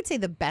I would say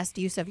the best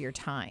use of your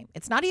time.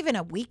 It's not even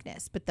a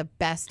weakness, but the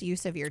best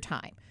use of your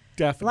time.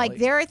 Definitely. Like,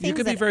 there are things you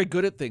could be very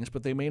good at things,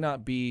 but they may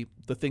not be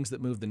the things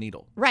that move the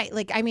needle. Right.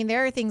 Like, I mean,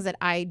 there are things that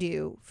I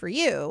do for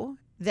you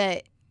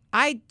that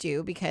I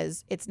do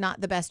because it's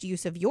not the best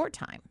use of your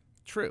time.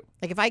 True.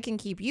 Like, if I can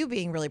keep you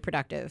being really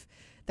productive,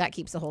 that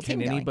keeps the whole team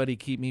going. Can anybody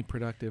keep me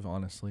productive,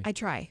 honestly? I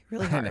try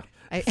really hard.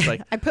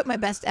 Like, I put my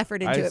best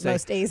effort into it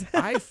most days.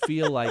 I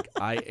feel like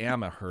I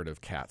am a herd of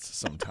cats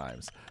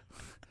sometimes.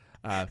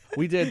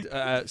 We did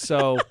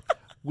so.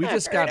 We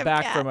just got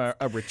back from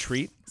a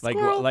retreat.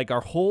 Like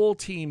our whole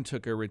team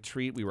took a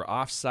retreat. We were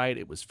off-site.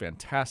 It was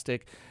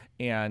fantastic.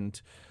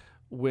 And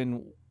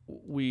when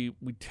we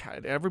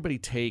had everybody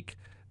take,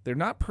 they're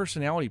not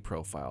personality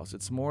profiles.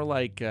 It's more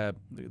like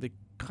they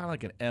kind of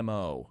like an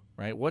MO,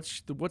 right?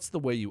 What's the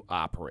way you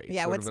operate?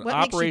 Yeah, sort what of an makes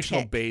you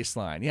operational tick.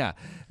 baseline. Yeah.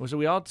 So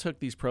we all took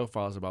these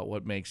profiles about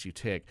what makes you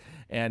tick.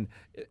 And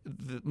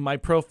my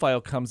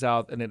profile comes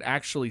out, and it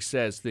actually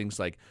says things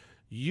like,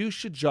 you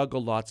should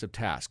juggle lots of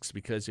tasks,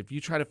 because if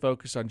you try to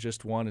focus on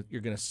just one,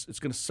 it's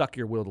gonna suck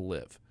your will to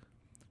live.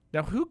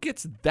 Now, who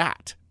gets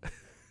that?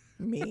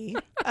 Me.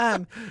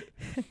 I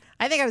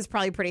think I was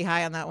probably pretty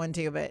high on that one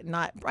too, but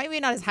maybe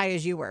not as high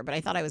as you were, but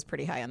I thought I was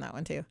pretty high on that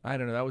one too. I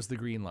don't know. That was the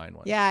green line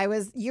one. Yeah,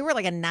 you were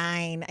like a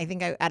 9, I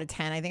think, out of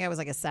 10. I think I was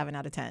like a 7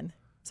 out of 10.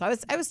 So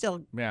I was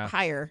still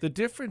higher. The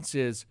difference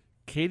is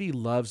Katie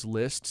loves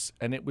lists,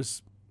 and it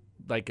was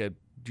like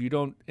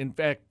in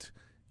fact,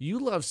 you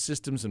love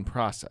systems and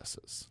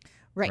processes,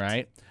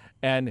 right?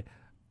 And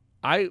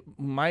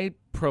my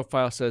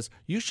profile says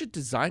you should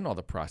design all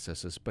the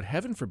processes, but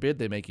heaven forbid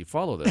they make you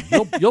follow them.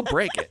 You'll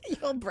break it.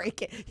 You'll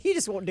break it. You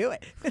just won't do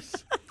it.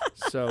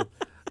 So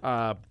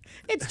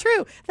it's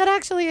true. That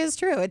actually is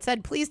true. It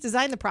said, please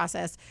design the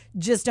process.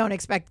 Just don't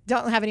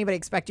have anybody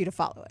expect you to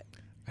follow it.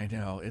 I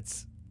know.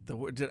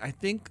 I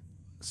think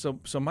so.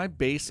 My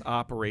base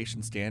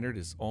operation standard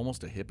is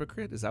almost a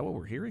hypocrite. Is that what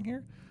we're hearing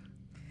here?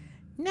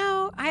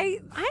 No, I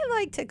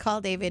like to call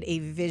David a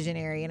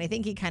visionary, and I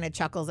think he kind of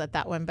chuckles at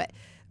that one. But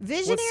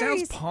visionaries, well, it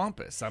sounds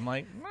pompous. I'm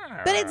like,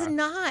 but it's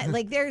not.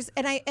 Like there's,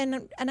 and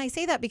I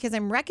say that because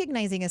I'm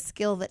recognizing a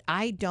skill that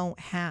I don't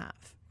have.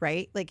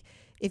 Right, like.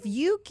 If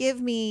you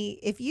give me,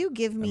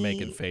 I'm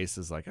making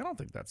faces like I don't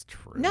think that's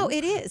true. No,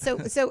 it is.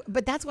 So,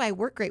 but that's why I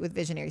work great with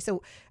visionaries.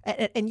 So,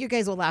 and you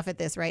guys will laugh at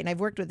this, right? And I've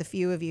worked with a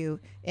few of you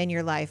in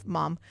your life,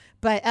 Mom.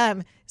 But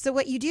so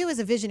what you do as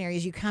a visionary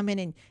is you come in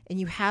and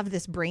you have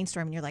this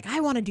brainstorm, and you're like,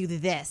 I want to do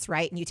this,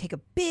 right? And you take a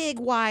big,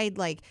 wide,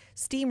 like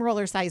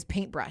steamroller sized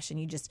paintbrush,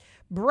 and you just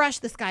brush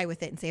the sky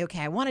with it and say,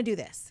 okay, I want to do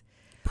this.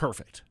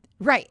 Perfect.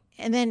 Right,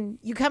 and then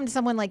you come to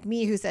someone like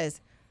me who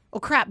says, oh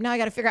crap, now I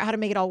got to figure out how to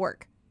make it all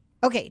work.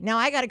 Okay, now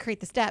I got to create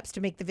the steps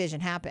to make the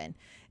vision happen.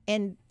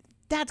 And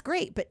that's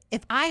great. But if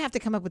I have to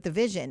come up with the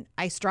vision,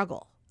 I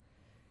struggle.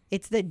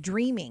 It's the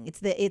dreaming. It's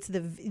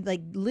the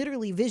like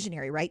literally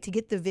visionary, right? To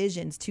get the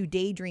visions, to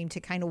daydream, to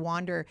kind of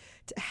wander,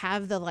 to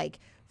have the like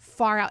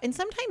far out. And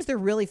sometimes they're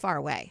really far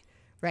away,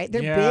 right?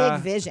 They're big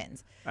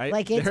visions.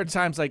 There are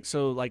times like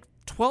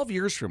 12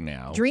 years from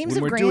now, dreams when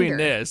of we're grandeur. doing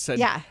this,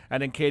 and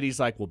then Katie's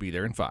like, we'll be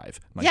there in 5.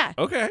 I'm like, yeah.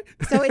 Okay.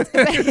 So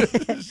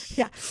it's,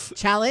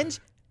 challenge.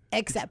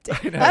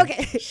 Accepted. know.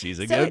 Okay. She's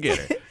a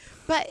go-getter.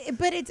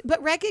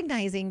 But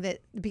recognizing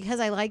that because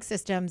I like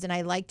systems and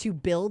I like to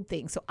build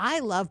things. So I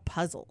love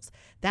puzzles.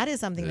 That is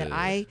something that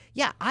I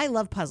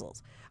love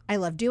puzzles. I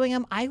love doing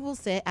them. I will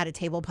sit at a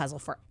table puzzle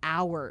for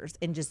hours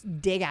and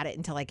just dig at it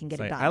until I can get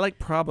it done. I like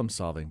problem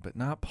solving, but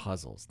not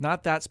puzzles.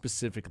 Not that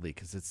specifically,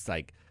 because it's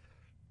like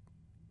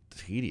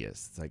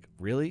tedious. It's like,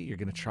 really? You're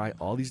going to try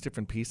all these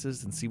different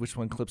pieces and see which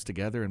one clips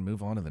together and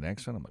move on to the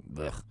next one? I'm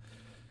like, ugh.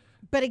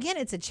 But again,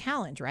 it's a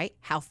challenge, right?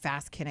 How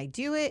fast can I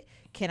do it?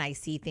 Can I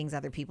see things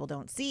other people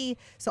don't see?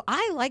 So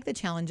I like the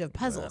challenge of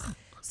puzzles. Ugh.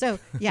 So,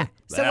 yeah.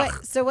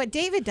 So what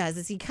David does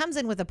is he comes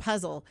in with a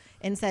puzzle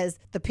and says,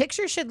 the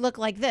picture should look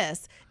like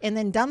this, and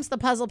then dumps the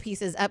puzzle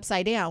pieces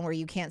upside down where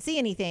you can't see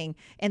anything,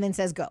 and then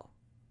says, go.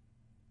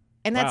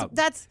 And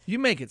that's you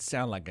make it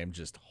sound like I'm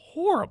just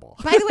horrible.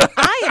 By the way,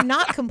 I am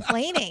not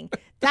complaining.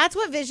 That's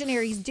what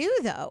visionaries do,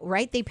 though,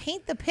 right? They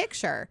paint the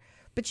picture,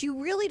 but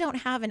you really don't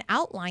have an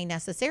outline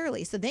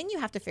necessarily. So then you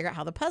have to figure out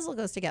how the puzzle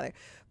goes together.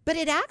 But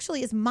it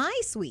actually is my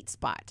sweet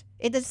spot.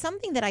 It is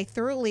something that I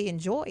thoroughly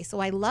enjoy. So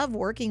I love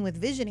working with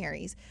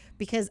visionaries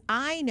because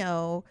I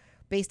know,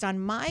 based on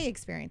my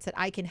experience, that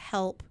I can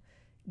help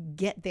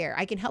get there.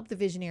 I can help the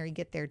visionary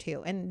get there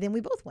too. And then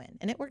we both win,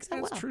 and it works out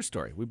well. That's a true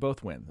story. We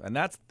both win. And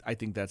I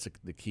think that's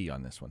the key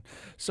on this one.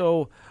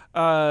 So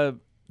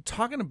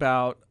talking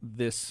about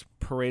this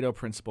Pareto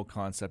principle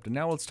concept, and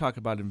now let's talk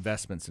about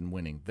investments and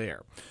winning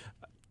there.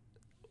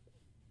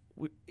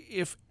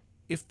 If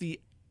the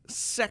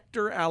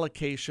sector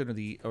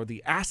allocation or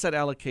the asset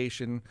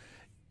allocation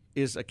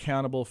is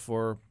accountable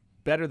for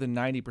better than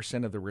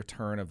 90% of the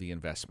return of the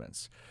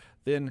investments,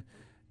 then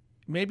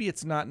maybe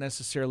it's not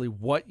necessarily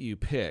what you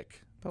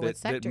pick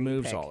that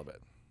moves all of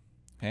it.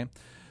 Okay,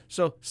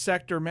 so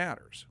sector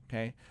matters.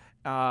 Okay,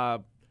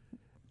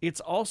 it's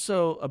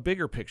also a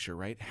bigger picture,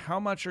 right? How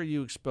much are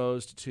you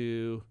exposed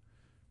to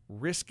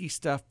risky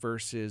stuff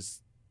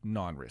versus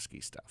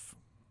non-risky stuff?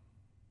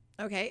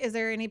 Okay. Is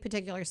there any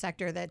particular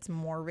sector that's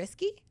more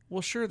risky?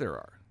 Well, sure there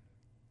are.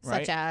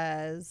 Right? Such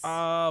as?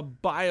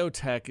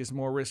 Biotech is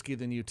more risky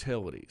than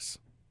utilities.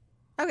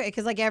 Okay,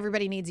 because like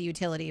everybody needs a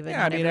utility, but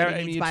yeah, not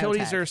everybody needs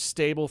utilities biotech. are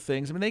stable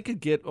things. I mean, they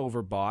could get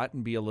overbought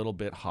and be a little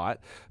bit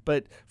hot,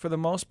 but for the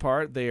most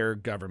part, they are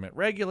government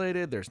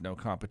regulated. There's no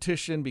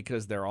competition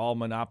because they're all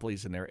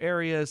monopolies in their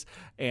areas,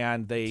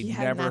 and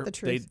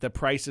the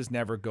prices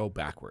never go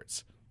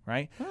backwards.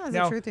 Right? Oh,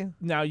 that's the truth.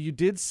 Now, you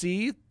did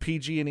see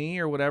PG&E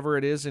or whatever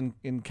it is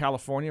in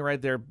California,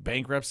 right? Their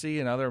bankruptcy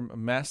and other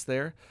mess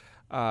there.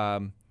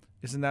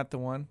 Isn't that the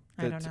one?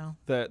 I don't know.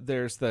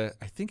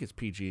 I think it's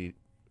PGE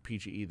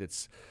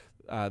that's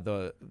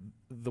the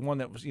one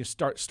that was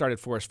started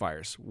forest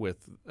fires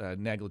with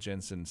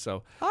negligence, and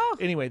so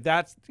anyway,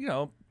 that's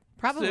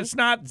probably it's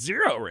not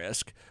zero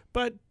risk,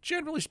 but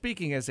generally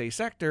speaking, as a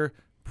sector,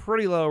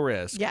 pretty low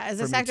risk. Yeah, as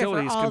a sector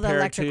for all the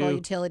electrical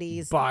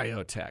utilities.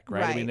 Biotech,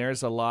 right? I mean,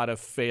 there's a lot of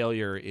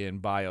failure in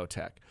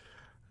biotech.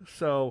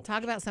 So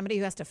talk about somebody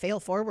who has to fail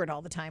forward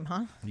all the time,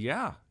 huh?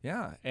 Yeah.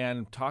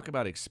 And talk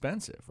about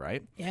expensive,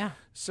 right? Yeah.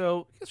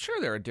 So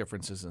sure, there are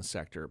differences in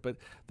sector, but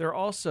there are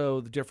also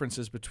the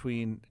differences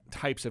between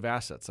types of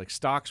assets, like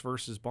stocks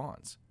versus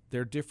bonds.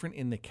 They're different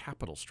in the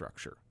capital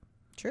structure.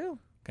 True.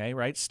 Okay,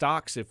 right?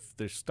 Stocks, if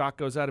the stock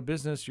goes out of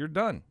business, you're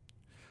done.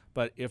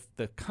 But if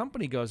the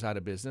company goes out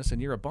of business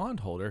and you're a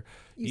bondholder,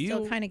 you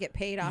still kind of get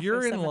paid off.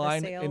 You're in line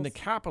of the sales. in the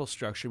capital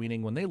structure,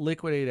 meaning when they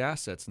liquidate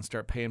assets and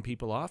start paying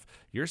people off,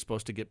 you're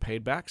supposed to get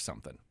paid back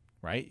something,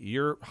 right?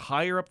 You're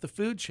higher up the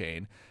food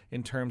chain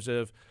in terms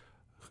of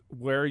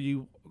where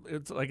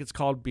it's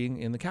called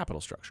being in the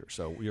capital structure.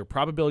 So your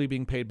probability of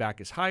being paid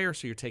back is higher,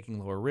 so you're taking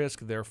lower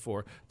risk.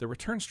 Therefore, the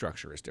return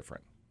structure is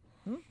different.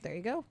 There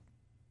you go.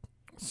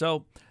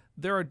 So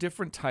there are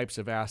different types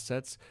of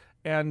assets,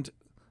 and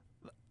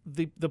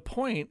the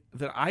point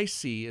that I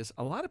see is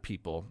a lot of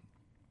people,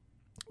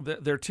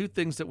 there are two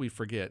things that we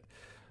forget.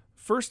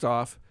 First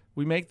off,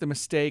 we make the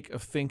mistake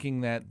of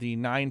thinking that the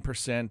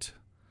 9%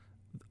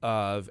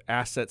 of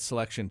asset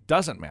selection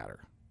doesn't matter.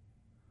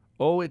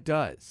 Oh, it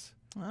does.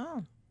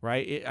 Oh.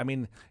 Right?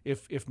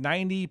 If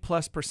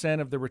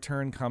 90+% of the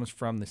return comes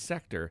from the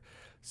sector,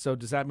 so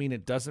does that mean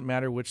it doesn't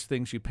matter which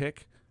things you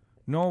pick?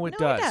 No, it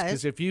does.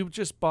 Because if you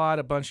just bought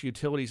a bunch of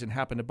utilities and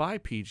happened to buy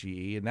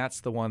PGE, and that's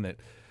the one that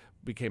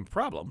became a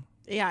problem.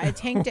 Yeah, it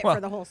tanked it for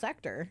the whole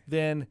sector.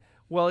 Then,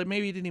 it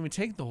maybe didn't even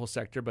tank the whole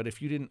sector, but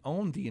if you didn't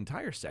own the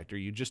entire sector,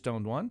 you just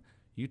owned one,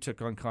 you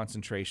took on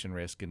concentration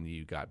risk and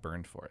you got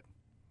burned for it.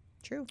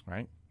 True.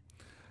 Right?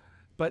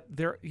 But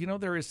there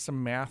is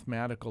some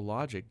mathematical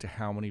logic to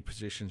how many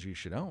positions you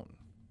should own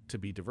to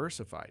be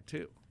diversified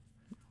too.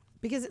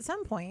 Because at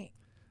some point,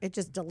 it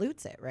just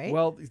dilutes it, right?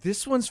 Well,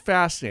 this one's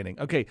fascinating.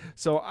 Okay,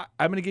 so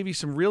I'm going to give you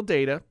some real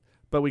data,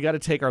 but we got to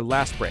take our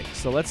last break.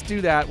 So let's do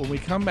that. When we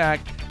come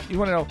back, you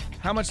want to know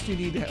how much do you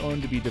need to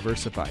own to be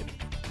diversified?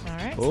 All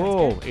right.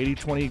 Oh,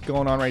 80-20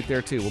 going on right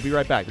there, too. We'll be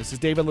right back. This is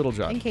David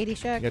Littlejohn. And Katie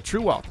Shuck. You got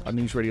True Wealth on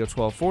News Radio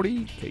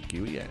 1240,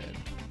 KQEN.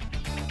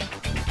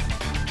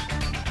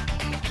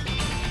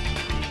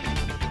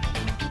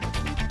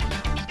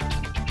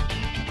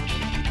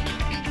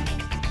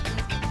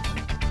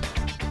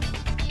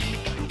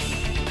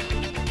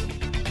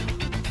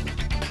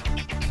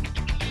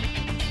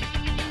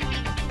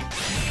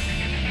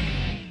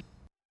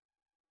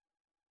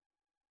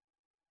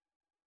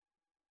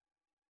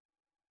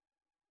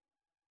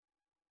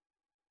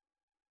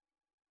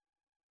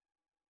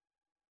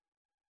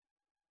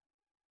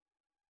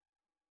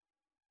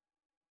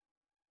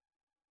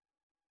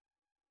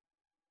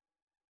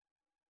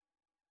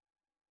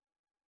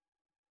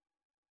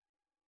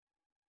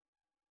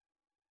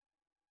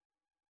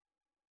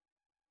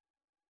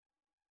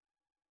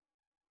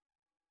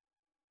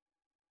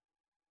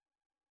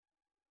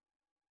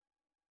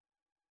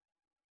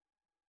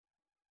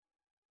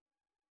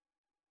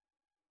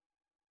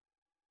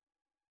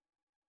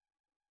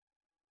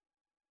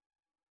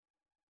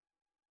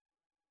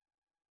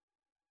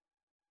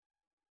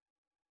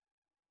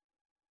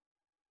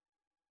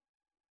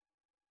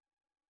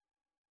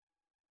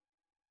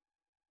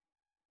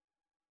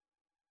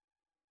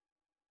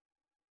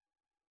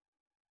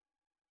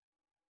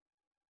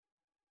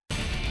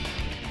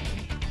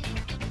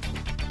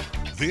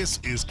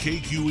 This is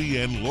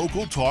KQEN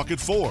Local Talk at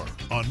 4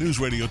 on News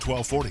Radio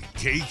 1240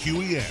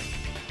 KQEN.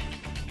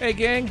 Hey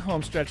gang,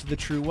 home stretch of the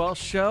True Wealth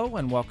Show,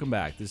 and welcome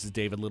back. This is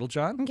David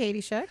Littlejohn. I'm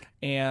Katie Shook.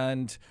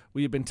 And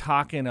we've been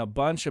talking a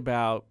bunch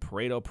about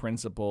Pareto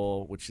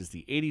Principle, which is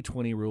the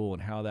 80-20 rule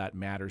and how that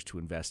matters to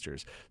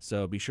investors.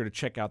 So be sure to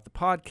check out the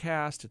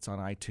podcast. It's on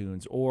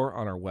iTunes or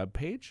on our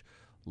webpage,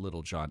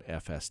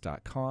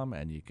 littlejohnfs.com,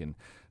 and you can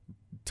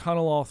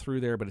tunnel all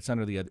through there, but it's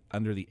under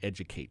the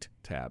Educate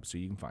tab, so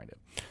you can find it.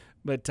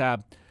 But, I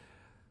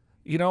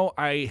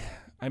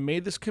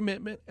made this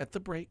commitment at the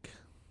break.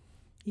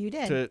 You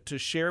did. To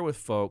share with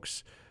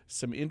folks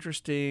some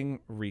interesting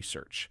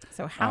research.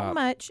 So how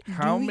much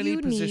how do many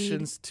you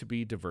positions need to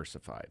be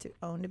diversified? to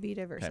own to be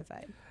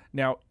diversified? Okay.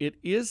 Now, it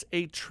is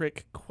a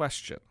trick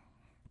question,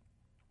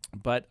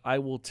 but I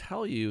will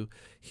tell you,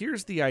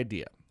 here's the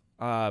idea.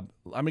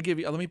 Let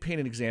me paint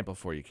an example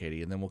for you,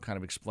 Katie, and then we'll kind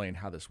of explain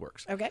how this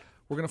works. Okay.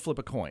 We're going to flip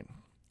a coin.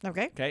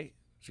 Okay.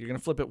 So you're going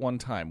to flip it one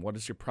time. What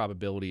is your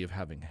probability of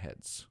having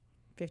heads?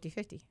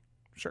 50-50.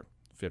 Sure.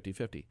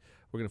 50-50.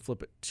 We're going to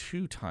flip it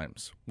 2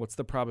 times. What's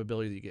the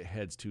probability that you get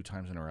heads 2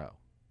 times in a row?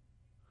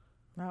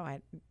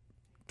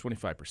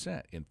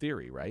 25% in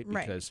theory, right?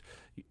 Right. Because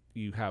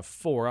you have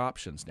 4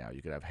 options now.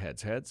 You could have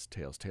heads, heads,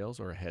 tails, tails,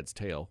 or a heads,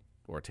 tail,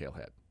 or a tail,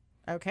 head.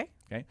 Okay.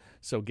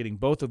 So getting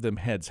both of them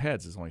heads,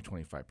 heads is only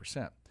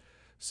 25%.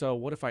 So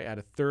what if I add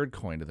a third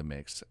coin to the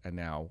mix and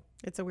now...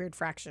 It's a weird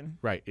fraction.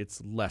 Right.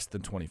 It's less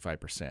than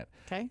 25%.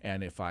 Okay.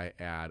 And if I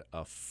add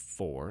a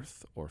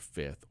 4th or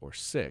 5th or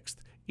 6th,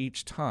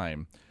 each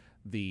time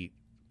the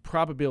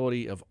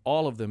probability of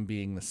all of them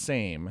being the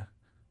same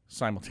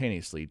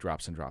simultaneously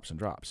drops and drops and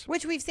drops.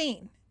 Which we've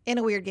seen in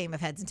a weird game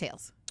of heads and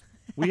tails.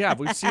 We've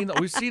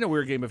seen a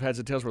weird game of heads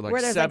and tails where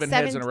there's 7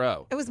 heads in a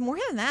row. It was more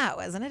than that,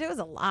 wasn't it? It was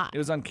a lot. It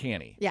was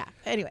uncanny. Yeah.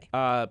 Anyway,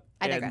 I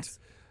digress.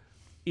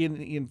 In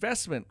the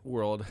investment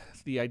world,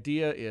 the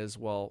idea is,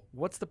 well,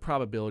 what's the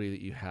probability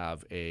that you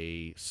have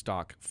a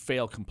stock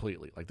fail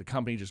completely? Like the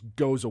company just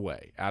goes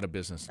away, out of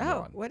business and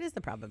gone. What is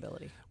the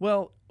probability?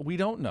 Well, we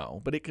don't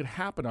know, but it could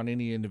happen on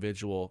any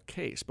individual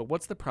case. But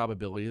what's the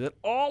probability that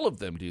all of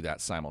them do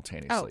that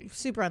simultaneously? Oh,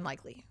 super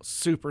unlikely.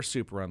 Super,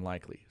 super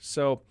unlikely.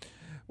 So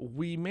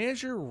we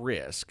measure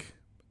risk,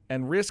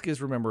 and risk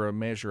is, remember, a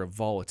measure of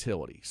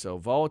volatility. So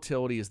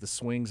volatility is the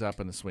swings up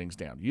and the swings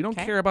down. You don't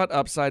care about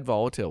upside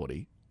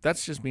volatility. That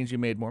just means you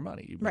made more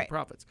money. You made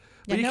profits.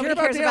 But you nobody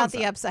care cares about the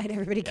the upside.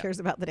 Everybody cares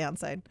about the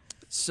downside.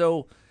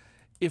 So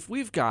if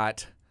we've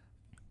got,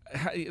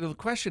 the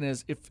question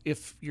is,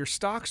 if your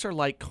stocks are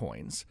like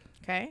coins,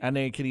 Okay. and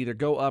they can either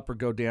go up or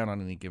go down on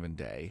any given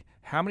day,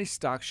 how many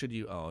stocks should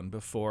you own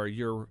before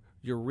your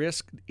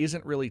risk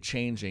isn't really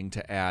changing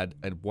to add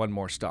one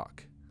more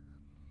stock?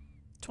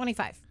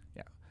 25.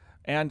 Yeah.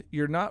 And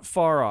you're not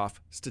far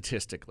off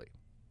statistically.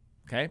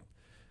 Okay?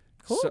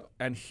 Cool. So,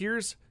 and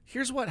here's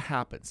what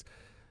happens.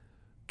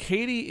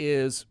 Katie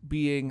is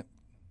being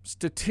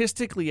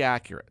statistically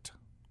accurate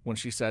when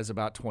she says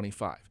about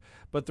 25.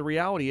 But the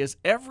reality is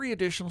every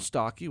additional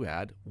stock you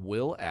add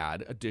will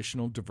add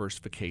additional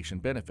diversification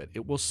benefit.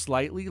 It will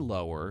slightly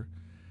lower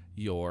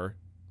your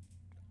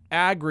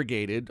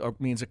aggregated, or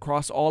means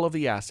across all of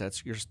the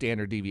assets, your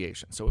standard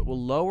deviation. So it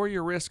will lower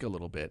your risk a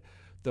little bit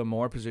the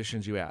more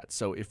positions you add.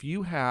 So if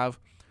you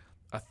have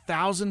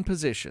 1,000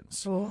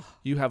 positions,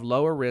 you have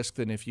lower risk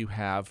than if you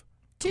have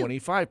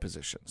 25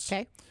 positions.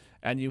 Okay.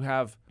 And you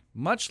have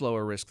much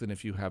lower risk than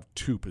if you have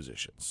 2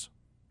 positions.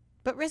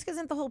 But risk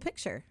isn't the whole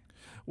picture.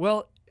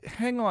 Well,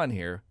 hang on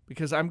here,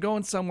 because I'm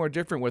going somewhere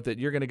different with it.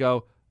 You're going to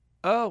go,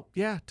 oh,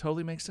 yeah,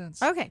 totally makes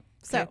sense. Okay.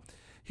 So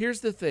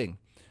here's the thing.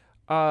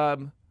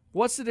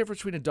 What's the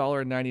difference between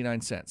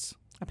 $1.99?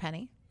 a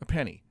penny. A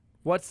penny.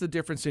 What's the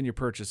difference in your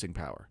purchasing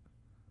power?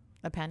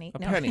 A penny. A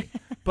penny.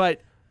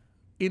 But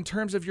in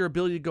terms of your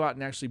ability to go out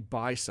and actually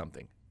buy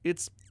something,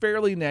 it's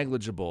fairly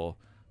negligible.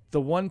 The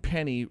 1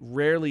 penny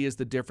rarely is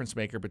the difference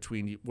maker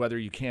between whether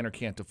you can or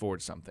can't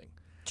afford something.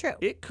 True.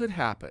 It could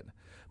happen.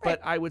 Right.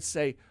 But I would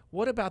say,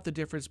 what about the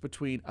difference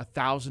between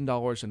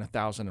 $1,000 and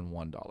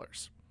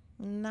 $1,001?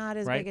 Not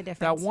as right? big a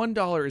difference. That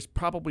 $1 is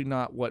probably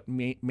not what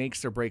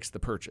makes or breaks the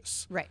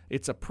purchase. Right.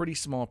 It's a pretty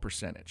small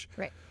percentage.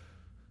 Right.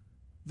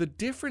 The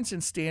difference in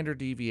standard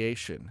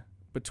deviation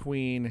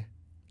between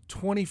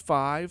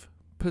 25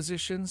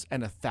 positions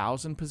and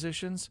 1,000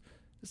 positions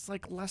is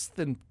like less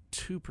than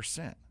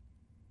 2%.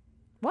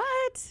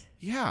 What?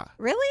 Yeah.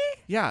 Really?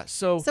 Yeah.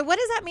 So what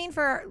does that mean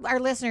for our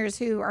listeners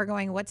who are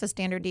going, what's a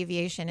standard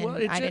deviation? And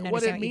I didn't understand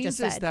what you just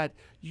said. What it means is that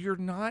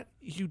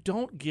you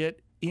don't get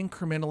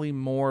incrementally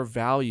more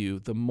value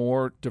the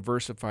more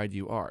diversified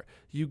you are.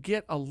 You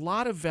get a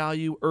lot of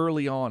value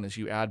early on as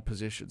you add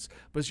positions.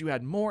 But as you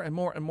add more and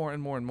more and more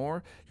and more and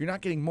more, you're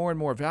not getting more and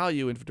more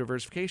value in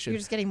diversification. You're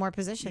just getting more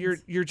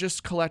positions. You're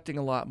just collecting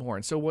a lot more.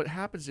 And so what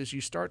happens is you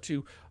start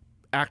to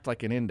act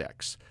like an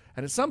index.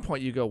 And at some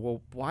point you go,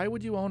 well, why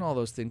would you own all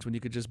those things when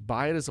you could just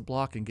buy it as a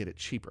block and get it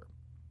cheaper?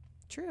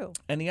 True.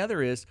 And the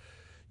other is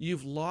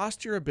you've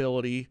lost your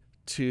ability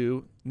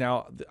to,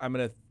 now I'm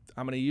going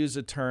to use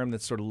a term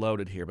that's sort of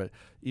loaded here, but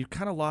you've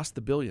kind of lost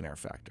the billionaire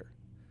factor.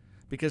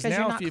 Because you're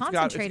now not if you've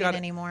concentrated got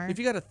anymore. if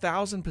you got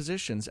 1,000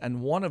 positions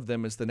and one of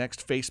them is the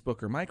next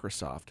Facebook or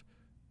Microsoft,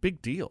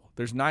 big deal.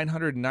 There's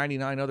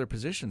 999 other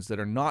positions that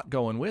are not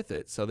going with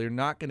it, so they're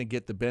not going to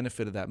get the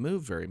benefit of that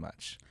move very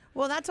much.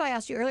 Well, that's why I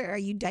asked you earlier, are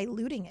you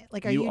diluting it?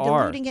 Like, are You you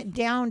are. diluting it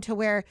down to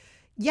where,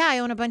 yeah, I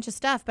own a bunch of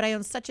stuff, but I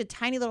own such a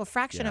tiny little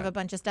fraction of a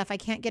bunch of stuff, I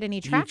can't get any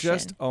traction. You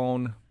just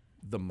own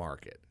the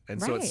market. And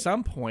so at Right.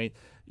 some point,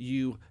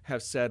 you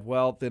have said,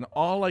 well, then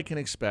all I can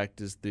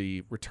expect is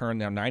the return.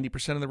 Now,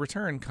 90% of the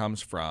return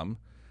comes from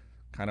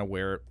kind of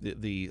where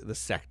the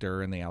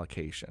sector and the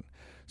allocation.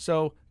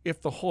 So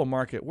if the whole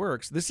market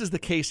works, this is the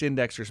case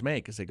indexers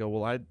make, is they go,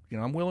 well,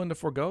 I'm willing to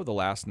forego the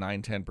last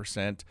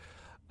 9-10%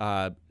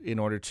 in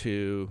order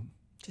to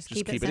just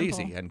keep it simple.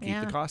 easy and keep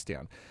the cost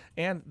down.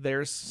 And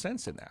there's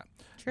sense in that.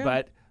 True.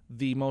 But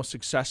the most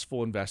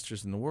successful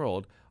investors in the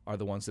world are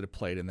the ones that have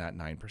played in that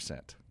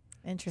 9%.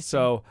 Interesting.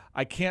 So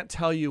I can't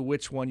tell you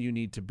which one you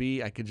need to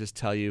be. I could just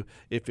tell you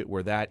if it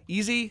were that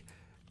easy,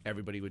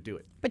 everybody would do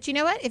it. But you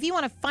know what? If you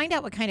want to find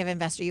out what kind of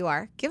investor you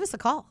are, give us a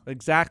call.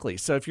 Exactly.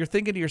 So if you're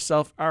thinking to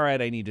yourself, all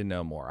right, I need to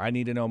know more. I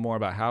need to know more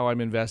about how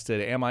I'm invested.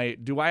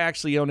 Do I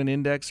actually own an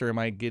index, or am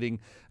I too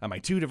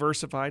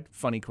diversified?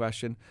 Funny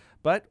question,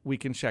 but we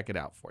can check it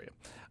out for you.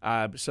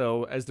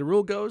 So as the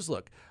rule goes,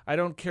 look, I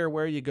don't care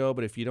where you go,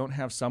 but if you don't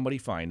have somebody,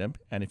 find them.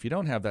 And if you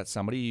don't have that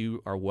somebody,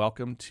 you are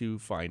welcome to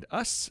find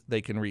us. They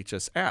can reach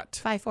us at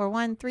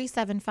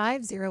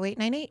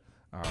 541-375-0898.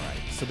 All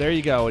right, so there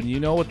you go. And you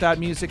know what that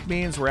music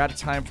means. We're out of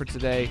time for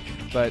today,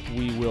 but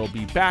we will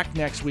be back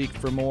next week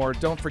for more.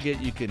 Don't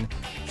forget, you can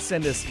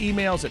send us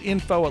emails at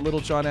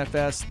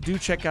info@littlejohnfs. Do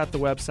check out the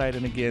website.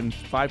 And again,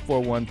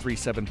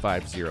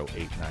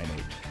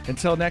 541-375-0898.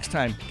 Until next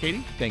time,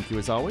 Katie, thank you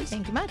as always.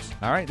 Thank you much.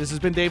 All right, this has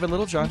been David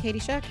Littlejohn. I'm Katie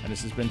Shuck. And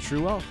this has been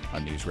True Wealth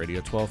on News Radio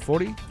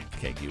 1240,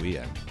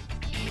 KQEN.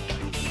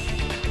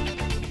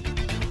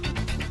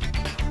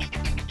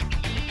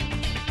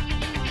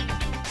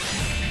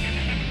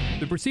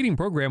 The preceding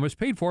program was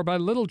paid for by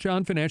Little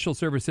John Financial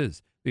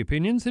Services. The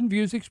opinions and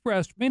views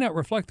expressed may not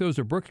reflect those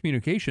of Brooke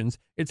Communications,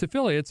 its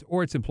affiliates,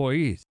 or its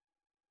employees.